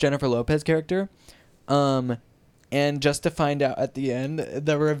with this Jennifer Lopez character. And just to find out at the end,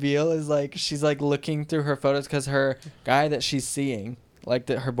 the reveal is, like, she's, like, looking through her photos because her guy that she's seeing, like,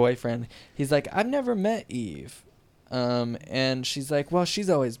 her boyfriend, he's like, I've never met Eve. And she's like, well, she's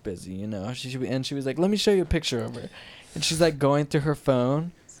always busy, you know. And she was like, let me show you a picture of her. And she's, like, going through her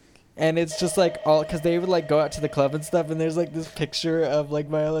phone. And it's just like all because they would like go out to the club and stuff, and there's like this picture of like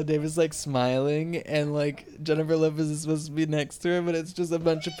Viola Davis like smiling, and like Jennifer Lopez is supposed to be next to her, but it's just a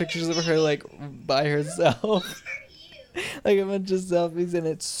bunch of pictures of her like by herself, like a bunch of selfies, and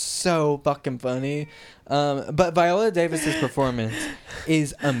it's so fucking funny. But Viola Davis's performance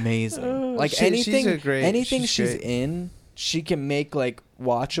is amazing. Like anything she's in, she can make like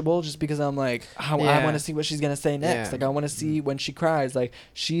watchable just because I'm like, I want to see what she's gonna say next. Like I want to see when she cries. Like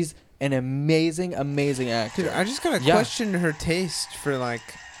she's an amazing actor. Dude, I just gotta question her taste for like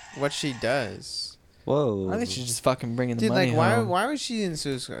what she does. Whoa. I think she's just fucking bringing the money like home. why was she in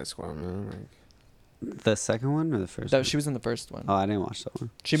Suicide Squad, man? Like, the second one or the first one? She was in the first one. Oh, I didn't watch that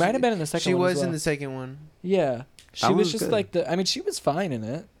one. She might have been in the second one. She was in the second one. Yeah. She was just good. like I mean, she was fine in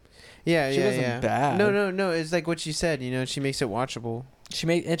it. Yeah, she wasn't bad. No. It's like what you said. You know, she makes it watchable. She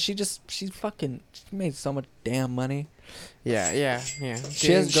made she made so much damn money. Yeah. She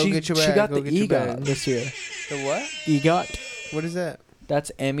got the EGOT this year. The what? EGOT. What is that? That's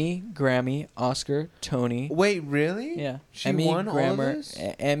Emmy, Grammy, Oscar, Tony. Wait, really? Yeah. She won all of this?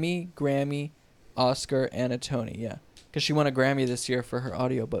 Emmy, Grammy, Oscar, and a Tony. Yeah. Because she won a Grammy this year for her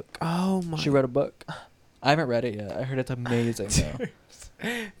audiobook. Oh my. She wrote a book. I haven't read it yet. I heard it's amazing though.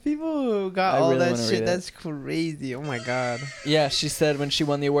 People who got all that shit, that's crazy. Oh my god. Yeah, she said when she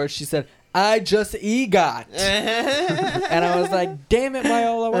won the award, she said, I just EGOT. And I was like, damn it,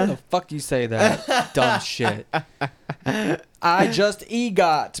 Viola, why the fuck you say that? Dumb shit. I just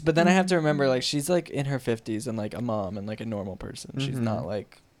EGOT. But then I have to remember, like, she's like in her 50s and like a mom and like a normal person. She's not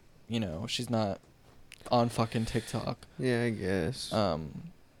like, you know, she's not on fucking TikTok. Yeah, I guess.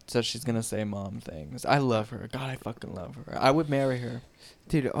 So she's gonna say mom things. I love her. God, I fucking love her. I would marry her.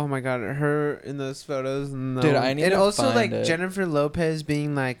 Dude, oh my god, her in those photos. No. Dude, I need to also find like it. Jennifer Lopez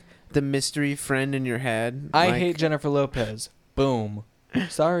being like the mystery friend in your head. I hate Jennifer Lopez. Boom.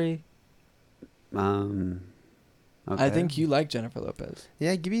 Sorry. Okay. I think you like Jennifer Lopez.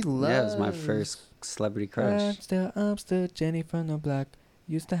 Yeah, give me love. Yeah, it was my first celebrity crush. I'm still Jenny from the block.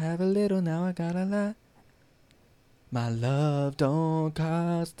 Used to have a little, now I got a lot. My love don't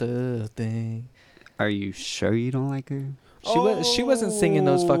cost a thing. Are you sure you don't like her? She wasn't singing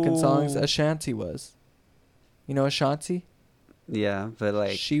those fucking songs. Ashanti was. You know Ashanti? Yeah, but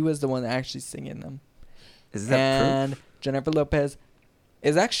like she was the one actually singing them. Is that proof? Jennifer Lopez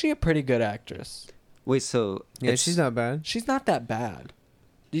is actually a pretty good actress. Wait, so yeah, she's not bad. She's not that bad.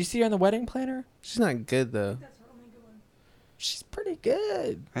 Do you see her in The Wedding Planner? She's not good though. That's her only good one. She's pretty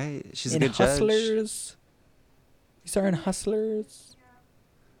good. Right, she's in a good Hustlers. judge. You saw her in Hustlers.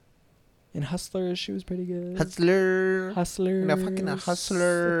 In Hustlers, she was pretty good. Hustler. A fucking a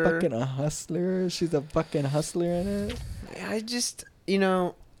hustler. She's a fucking hustler in it. I just, you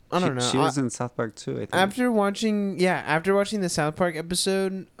know, I don't know. She was in South Park too, I think. After watching the South Park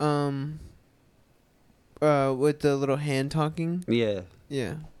episode, with the little hand talking. Yeah.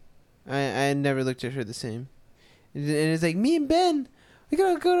 Yeah. I never looked at her the same. And it's like, me and Ben, we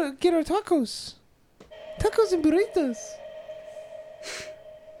gotta go to get our tacos. Tacos and burritos.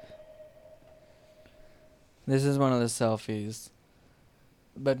 This is one of the selfies.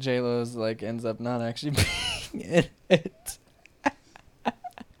 But J-Lo's like ends up not actually being in it.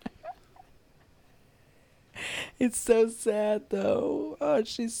 It's so sad though. Oh,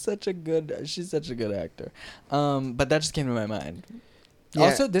 she's such a good actor. But that just came to my mind. Yeah.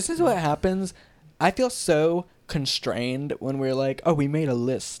 Also, this is what happens. I feel so constrained when we're like, oh, we made a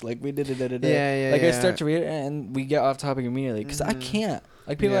list. Like we did it. Like I start to read it and we get off topic immediately because I can't.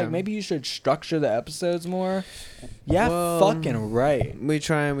 Like people are like, maybe you should structure the episodes more. Yeah, well, fucking right. We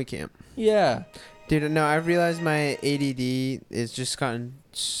try and we can't. Yeah. Dude, no, I've realized my ADD is just gotten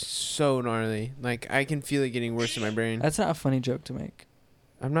so gnarly. Like, I can feel it getting worse in my brain. That's not a funny joke to make.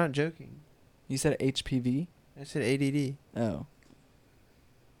 I'm not joking. You said HPV? I said ADD. Oh.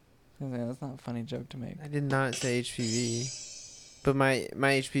 That's not a funny joke to make. I did not say HPV. But my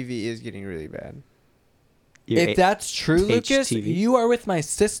HPV is getting really bad. If that's true, Lucas, you are with my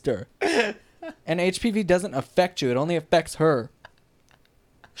sister. And HPV doesn't affect you. It only affects her.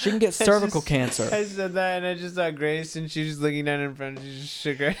 She can get cervical cancer. I said that and I just saw Grace and she was just looking down in front and she just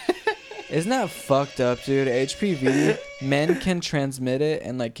shook her. Isn't that fucked up, dude? HPV, men can transmit it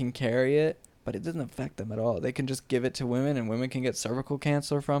and like can carry it, but it doesn't affect them at all. They can just give it to women and women can get cervical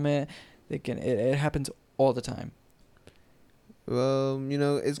cancer from it. They can. It happens all the time. Well, you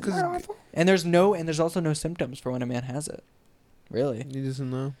know, it's because... And there's also no symptoms for when a man has it. Really. He doesn't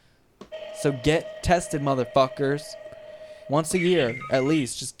know. So get tested, motherfuckers. Once a year, at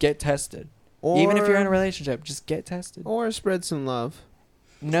least. Just get tested. Even if you're in a relationship, just get tested. Or spread some love.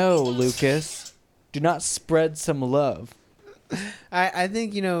 No, Lucas. Do not spread some love. I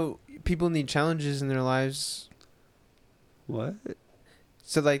think, people need challenges in their lives. What?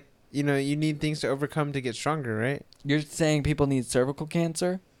 So, like, you need things to overcome to get stronger, right? You're saying people need cervical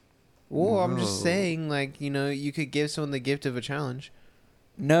cancer? Well, I'm just saying, like, you could give someone the gift of a challenge.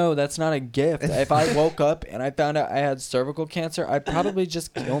 No, that's not a gift. If I woke up and I found out I had cervical cancer, I'd probably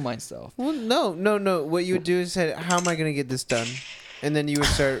just kill myself. Well, no. What you would do is say, how am I going to get this done? And then you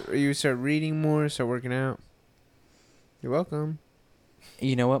would start reading more, start working out. You're welcome.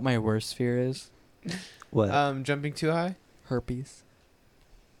 You know what my worst fear is? What? Jumping too high? Herpes.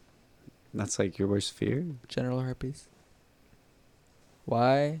 That's like your worst fear? Genital herpes.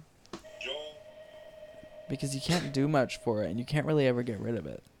 Why? Because you can't do much for it, and you can't really ever get rid of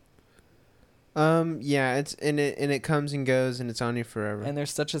it. Yeah, it comes and goes, and it's on you forever. And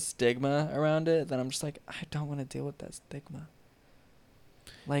there's such a stigma around it that I'm just like, I don't want to deal with that stigma.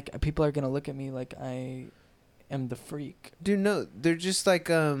 Like, people are gonna look at me like I am the freak. Dude, no, they're just like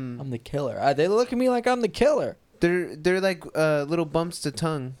I'm the killer. They look at me like I'm the killer. They're like little bumps to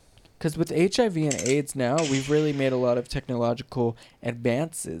tongue. Because with HIV and AIDS now, we've really made a lot of technological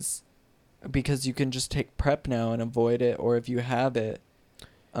advances. Because you can just take PrEP now and avoid it, or if you have it,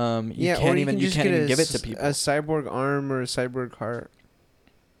 you can't even give it to people. A cyborg arm or a cyborg heart.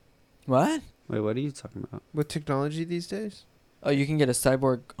 What? Wait, what are you talking about? With technology these days? Oh, you can get a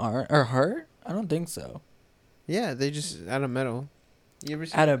cyborg arm or heart? I don't think so. Yeah, they just out of metal. You ever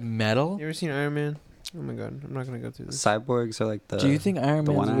seen out of metal? You ever seen Iron Man? Oh my god, I'm not gonna go through this. Cyborgs are like the. Do you think Iron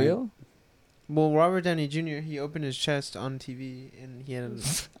Man's real? Well, Robert Downey Jr. he opened his chest on TV and he had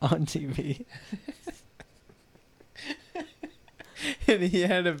on TV. and he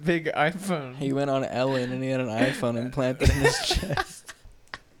had a big iPhone. He went on Ellen and he had an iPhone implanted in his chest.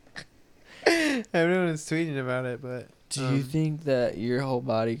 Everyone was tweeting about it, but do you think that your whole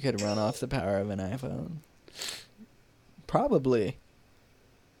body could run off the power of an iPhone? Probably.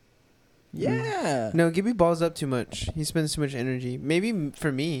 Yeah. No, Gibby balls up too much. He spends too much energy. Maybe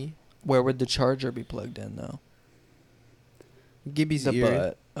for me. Where would the charger be plugged in, though? Gibby's the ear.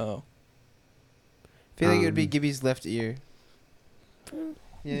 Butt. Oh. I feel like it would be Gibby's left ear.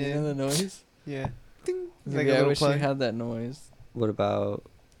 Yeah. You know the noise? Yeah. Ding. Like I wish plug. You had that noise. What about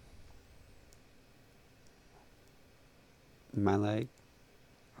my leg?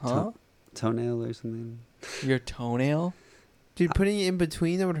 Huh? Toenail or something? Your toenail? Dude, putting it in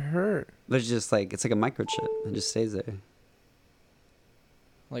between, that would hurt. But it's just like, it's like a microchip. It just stays there.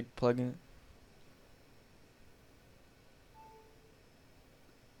 Like plugging it?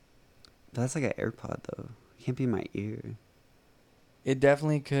 That's like an AirPod, though. It can't be my ear. It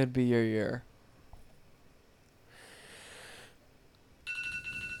definitely could be your ear.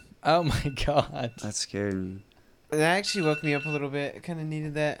 Oh my god. That scared me. That actually woke me up a little bit. I kind of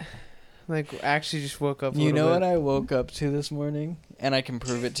needed that. Like, actually just woke up a little bit. You know what I woke up to this morning? And I can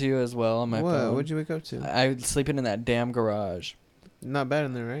prove it to you as well on my phone. What'd you wake up to? I was sleeping in that damn garage. Not bad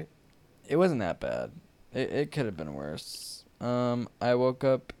in there, right? It wasn't that bad. It could have been worse. I woke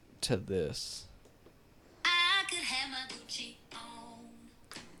up to this. I could have my Gucci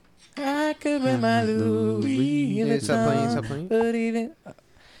on. I could wear my Louis. Stop playing. But even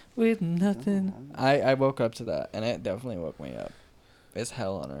with nothing. I woke up to that, and it definitely woke me up. It's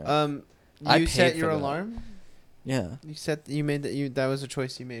hell on earth. You set your alarm? Yeah. That was a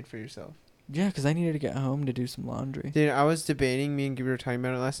choice you made for yourself. Yeah, because I needed to get home to do some laundry. Dude, I was debating, me and Gibby were talking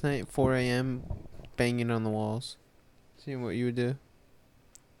about it last night, 4 a.m., banging on the walls. Seeing what you would do.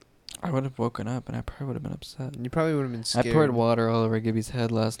 I would have woken up, and I probably would have been upset. You probably would have been scared. I poured water all over Gibby's head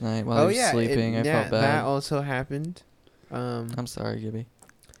last night while he was sleeping. I felt bad. That also happened. I'm sorry, Gibby.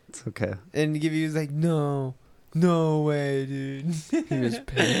 It's okay. And Gibby was like, no way, dude. He was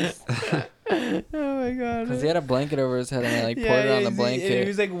pissed. Oh my god. Because he had a blanket over his head, and I poured it on the blanket. And he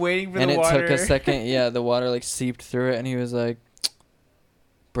was like waiting for the water. And it took a second. Yeah, the water like seeped through it, and he was like,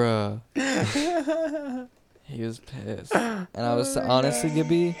 bruh. He was pissed. And I was honestly,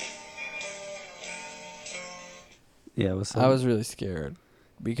 Gibby. Yeah, what's up? I was really scared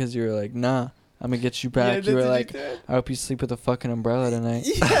because you were like, nah, I'm gonna get you back. You were like, I hope you sleep with a fucking umbrella tonight.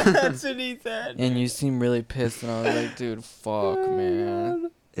 Yeah, that's what he said. And you seemed really pissed, and I was like, dude, fuck,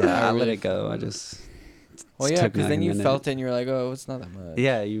 man. Yeah, I let it go. I just. Well, yeah, because then you felt it, and you were like, oh, it's not that much.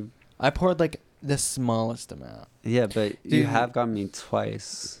 Yeah, I poured like the smallest amount. Yeah, but you have gotten me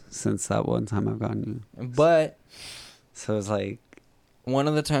twice since that one time I've gotten you. But. So it's like. One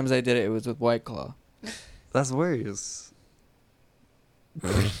of the times I did it, it was with White Claw. That's worse.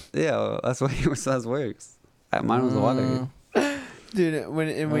 Yeah, that's worse. Mine was water. Dude,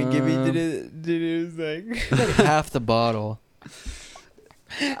 when Gibby did it, it was like half the bottle.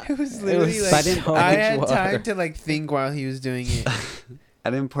 It was literally like I had time to like think while he was doing it. I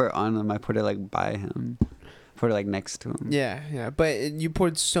didn't pour it on him. I put it like by him. Put it like next to him. Yeah. But you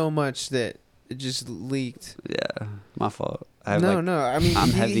poured so much that it just leaked. Yeah, my fault. No. I mean,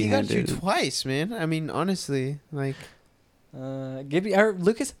 he got you twice, man. I mean, honestly, like.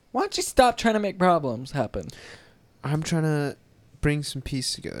 Lucas, why don't you stop trying to make problems happen? I'm trying to bring some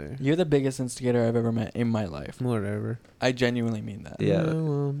peace together. You're the biggest instigator I've ever met in my life. Whatever. I genuinely mean that. Yeah.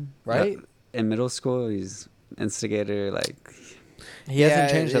 Right? In middle school, he's instigator, like... He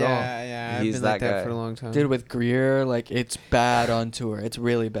hasn't changed at all. Yeah, I've been like that for a long time. Dude, with Greer, like, it's bad on tour. It's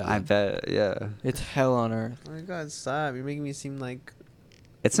really bad. I bet, yeah. It's hell on earth. Oh my god, stop. You're making me seem like...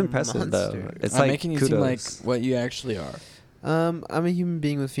 It's impressive, though. It's I'm making you seem like what you actually are. I'm a human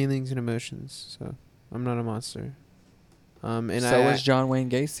being with feelings and emotions, so I'm not a monster. And so was John Wayne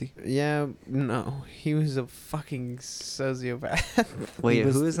Gacy. Yeah, no, he was a fucking sociopath. Wait,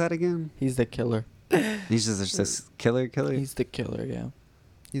 who is that again? He's the killer. He's just this killer. He's the killer, yeah.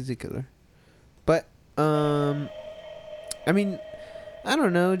 He's the killer. But I mean, I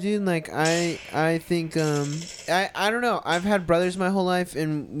don't know, dude. Like I think I don't know. I've had brothers my whole life,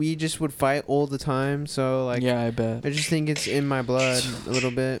 and we just would fight all the time. So like, yeah, I bet. I just think it's in my blood a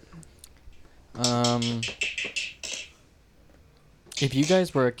little bit. If you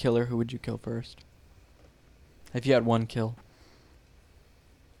guys were a killer, who would you kill first? If you had one kill,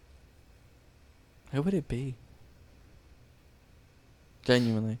 who would it be?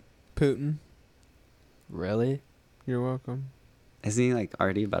 Genuinely. Putin. Really? You're welcome. Isn't he like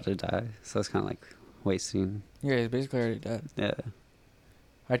already about to die? So it's kind of like wasting. Yeah, he's basically already dead. Yeah.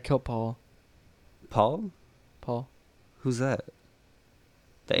 I'd kill Paul. Paul? Paul. Who's that?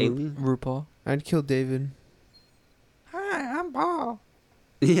 The alien? RuPaul. I'd kill David. Hi, I'm Paul.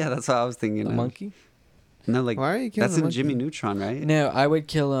 Yeah, that's what I was thinking. The monkey? No, like, why are you killing that's in Jimmy Neutron, right? No, I would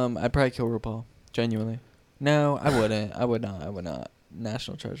kill I'd probably kill RuPaul. Genuinely. No, I wouldn't. I would not.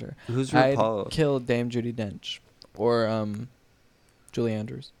 National treasure. Who's RuPaul? I'd kill Dame Judi Dench. Or Julie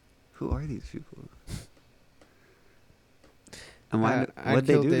Andrews. Who are these people? And why? What'd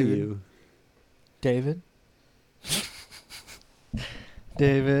they do David. to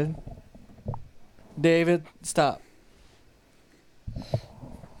you? David, stop.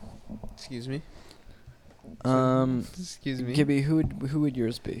 Excuse me. Excuse me. Gibby, who would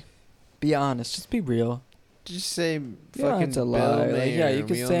yours be? Be honest. Just be real. Just say fucking it's a Bill lie. Mayer. Like, yeah, you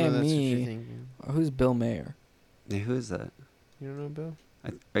could say know me. Who's Bill Mayer? Yeah, who is that? You don't know Bill?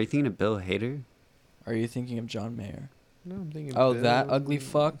 Are you thinking of Bill Hader? Are you thinking of John Mayer? No, I'm thinking. Oh, Bill. that ugly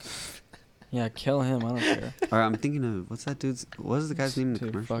fuck. Yeah, kill him. I don't care. Or I'm thinking of what's that dude's? What was the guy's name in the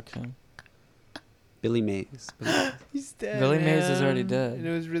commercial? Fuck him. Billy Mays. He's dead. Billy Mays is man. already dead. And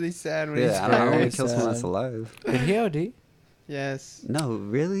it was really sad when Yeah, I don't want to kill someone that's alive. Did he OD? Yes. No,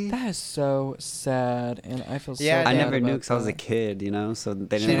 really? That is so sad, and I feel so Yeah, bad I never knew about because I was a kid, you know, so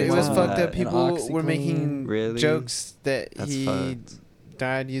they Dude, didn't. it was Wow. fucked up. An People were making Really? jokes that That's he fucked.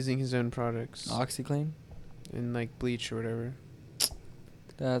 died using his own products OxyClean? and like bleach or whatever.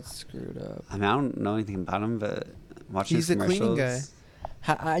 That's screwed up. I mean, I don't know anything about him, but watching He's a cleaning guy.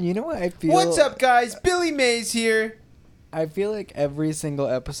 You know what I feel? What's up, guys? Billy Mays here. I feel like every single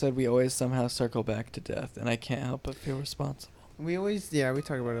episode we always somehow circle back to death, and I can't help but feel responsible. We always, we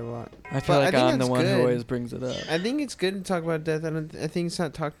talk about it a lot. I feel like I'm the one who always brings it up. I think it's good to talk about death. I think it's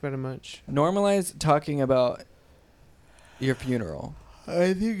not talked about it much. Normalize talking about your funeral.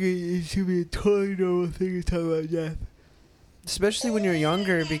 I think it should be a totally normal thing to talk about death. Especially when you're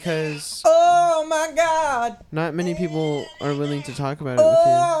younger, because oh my god, not many people are willing to talk about it with you.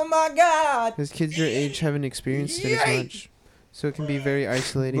 Oh my god, because kids your age haven't experienced it as much, so it can be very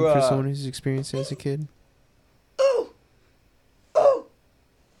isolating for someone who's experienced it as a kid.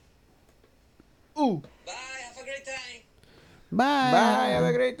 Ooh. Bye, have a great time. Bye. Bye, have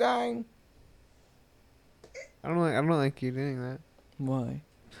a great time. I don't like you doing that. Why?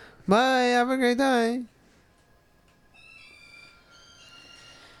 Bye, have a great time.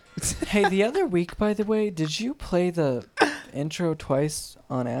 Hey, the other week, by the way, did you play the intro twice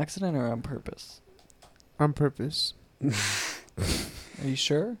on accident or on purpose? On purpose. Are you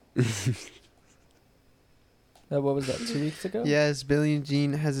sure? What was that, 2 weeks ago? Yes, Billy and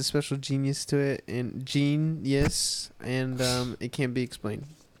Jean has a special genius to it, and it can't be explained.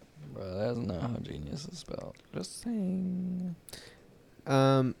 Bro, that's not how genius is spelled. Just saying.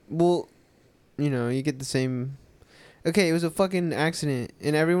 Well, you get the same. Okay, it was a fucking accident,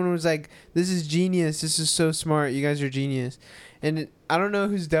 and everyone was like, "This is genius. This is so smart. You guys are genius." And I don't know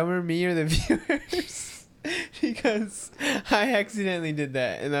who's dumber, me or the viewers. because I accidentally did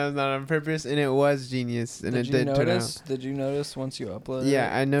that, and that was not on purpose, and it was genius, and it did turn out. Did you notice once you uploaded it?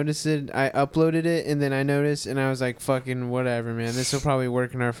 Yeah, I noticed it. I uploaded it, and then I noticed, and I was like, fucking whatever, man. This will probably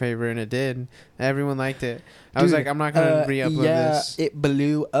work in our favor, and it did. Everyone liked it. I was like, I'm not going to re-upload this. Yeah, it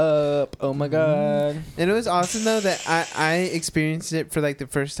blew up. Oh, my God. And it was awesome, though, that I experienced it for, like, the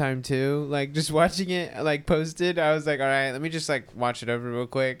first time, too. Like, just watching it, like, posted, I was like, all right, let me just, like, watch it over real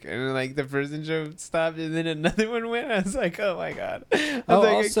quick. And then, like, the first intro stopped, and then another one went. I was like, oh, my God. I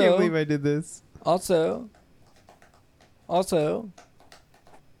can't believe I did this. Also, I don't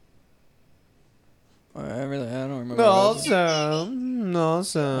remember. Also, I don't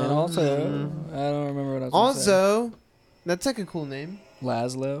remember what I was also, that's like a cool name.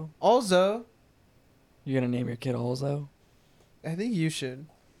 Laszlo. Also, you're gonna name your kid Also? I think you should.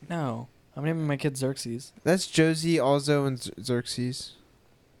 No, I'm naming my kid Xerxes. That's Josie, Also, and Xerxes.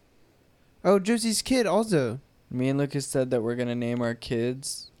 Oh, Josie's kid, Also. Me and Lucas said that we're gonna name our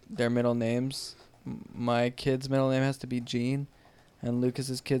kids their middle names. My kid's middle name has to be Gene, and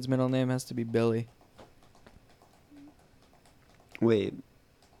Lucas's kid's middle name has to be Billy. Wait.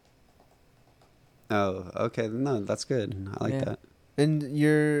 Oh, okay. No, that's good. I like that. And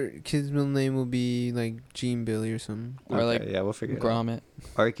your kid's middle name will be like Gene Billy or something. Or okay, like yeah, we'll figure Gromit. it out.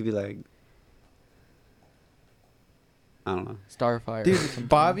 Or it could be like, I don't know. Starfire. Dude,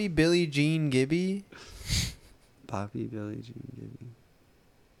 Bobby, Billy, Gene, Gibby. Bobby, Billy, Gene, Gibby.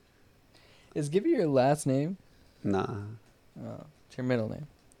 Is Gibby your last name? Nah. Oh, it's your middle name.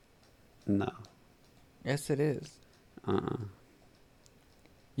 No. Yes, it is.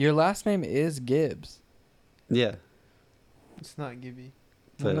 Your last name is Gibbs. Yeah. It's not Gibby.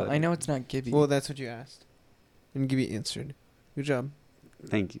 No, I know it's not Gibby. Well, that's what you asked. And Gibby answered. Good job.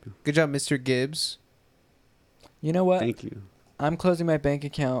 Thank you. Good job, Mr. Gibbs. You know what? Thank you. I'm closing my bank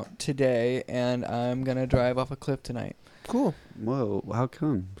account today, and I'm going to drive off a cliff tonight. Cool. Whoa, how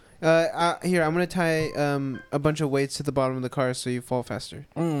come? Here, I'm going to tie a bunch of weights to the bottom of the car so you fall faster.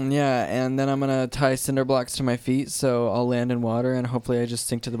 Yeah, and then I'm going to tie cinder blocks to my feet so I'll land in water, and hopefully I just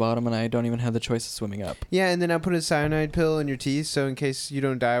sink to the bottom and I don't even have the choice of swimming up. Yeah, and then I'll put a cyanide pill in your teeth so in case you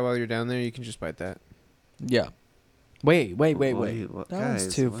don't die while you're down there, you can just bite that. Yeah. Wait. What, That guys,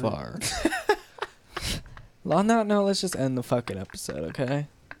 was too what? far. On that note, let's just end the fucking episode, okay?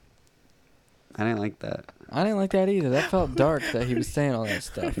 I didn't like that. I didn't like that either. That felt dark that he was saying all that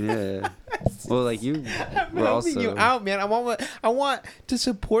stuff. Yeah. Well, like you I'm were helping also. you out, man. I want to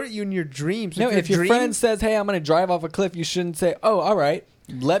support you in your dreams. No, if your friend says, "Hey, I'm gonna drive off a cliff," you shouldn't say, "Oh, all right,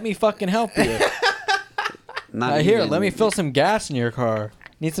 let me fucking help you." Not Here, let me fill some gas in your car.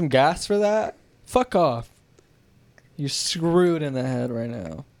 Need some gas for that? Fuck off. You're screwed in the head right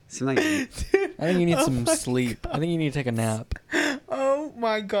now. Seem like. I think you need some sleep. I think you need to take a nap. Oh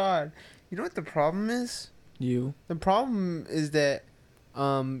my God. You know what the problem is? You. The problem is that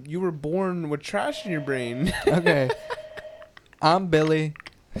you were born with trash in your brain. Okay. I'm Billy.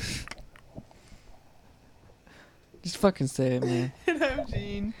 Just fucking say it, man. And I'm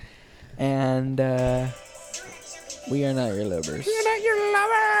Gene. And we are not your lovers. We're not your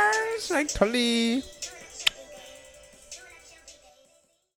lovers. Like Tully.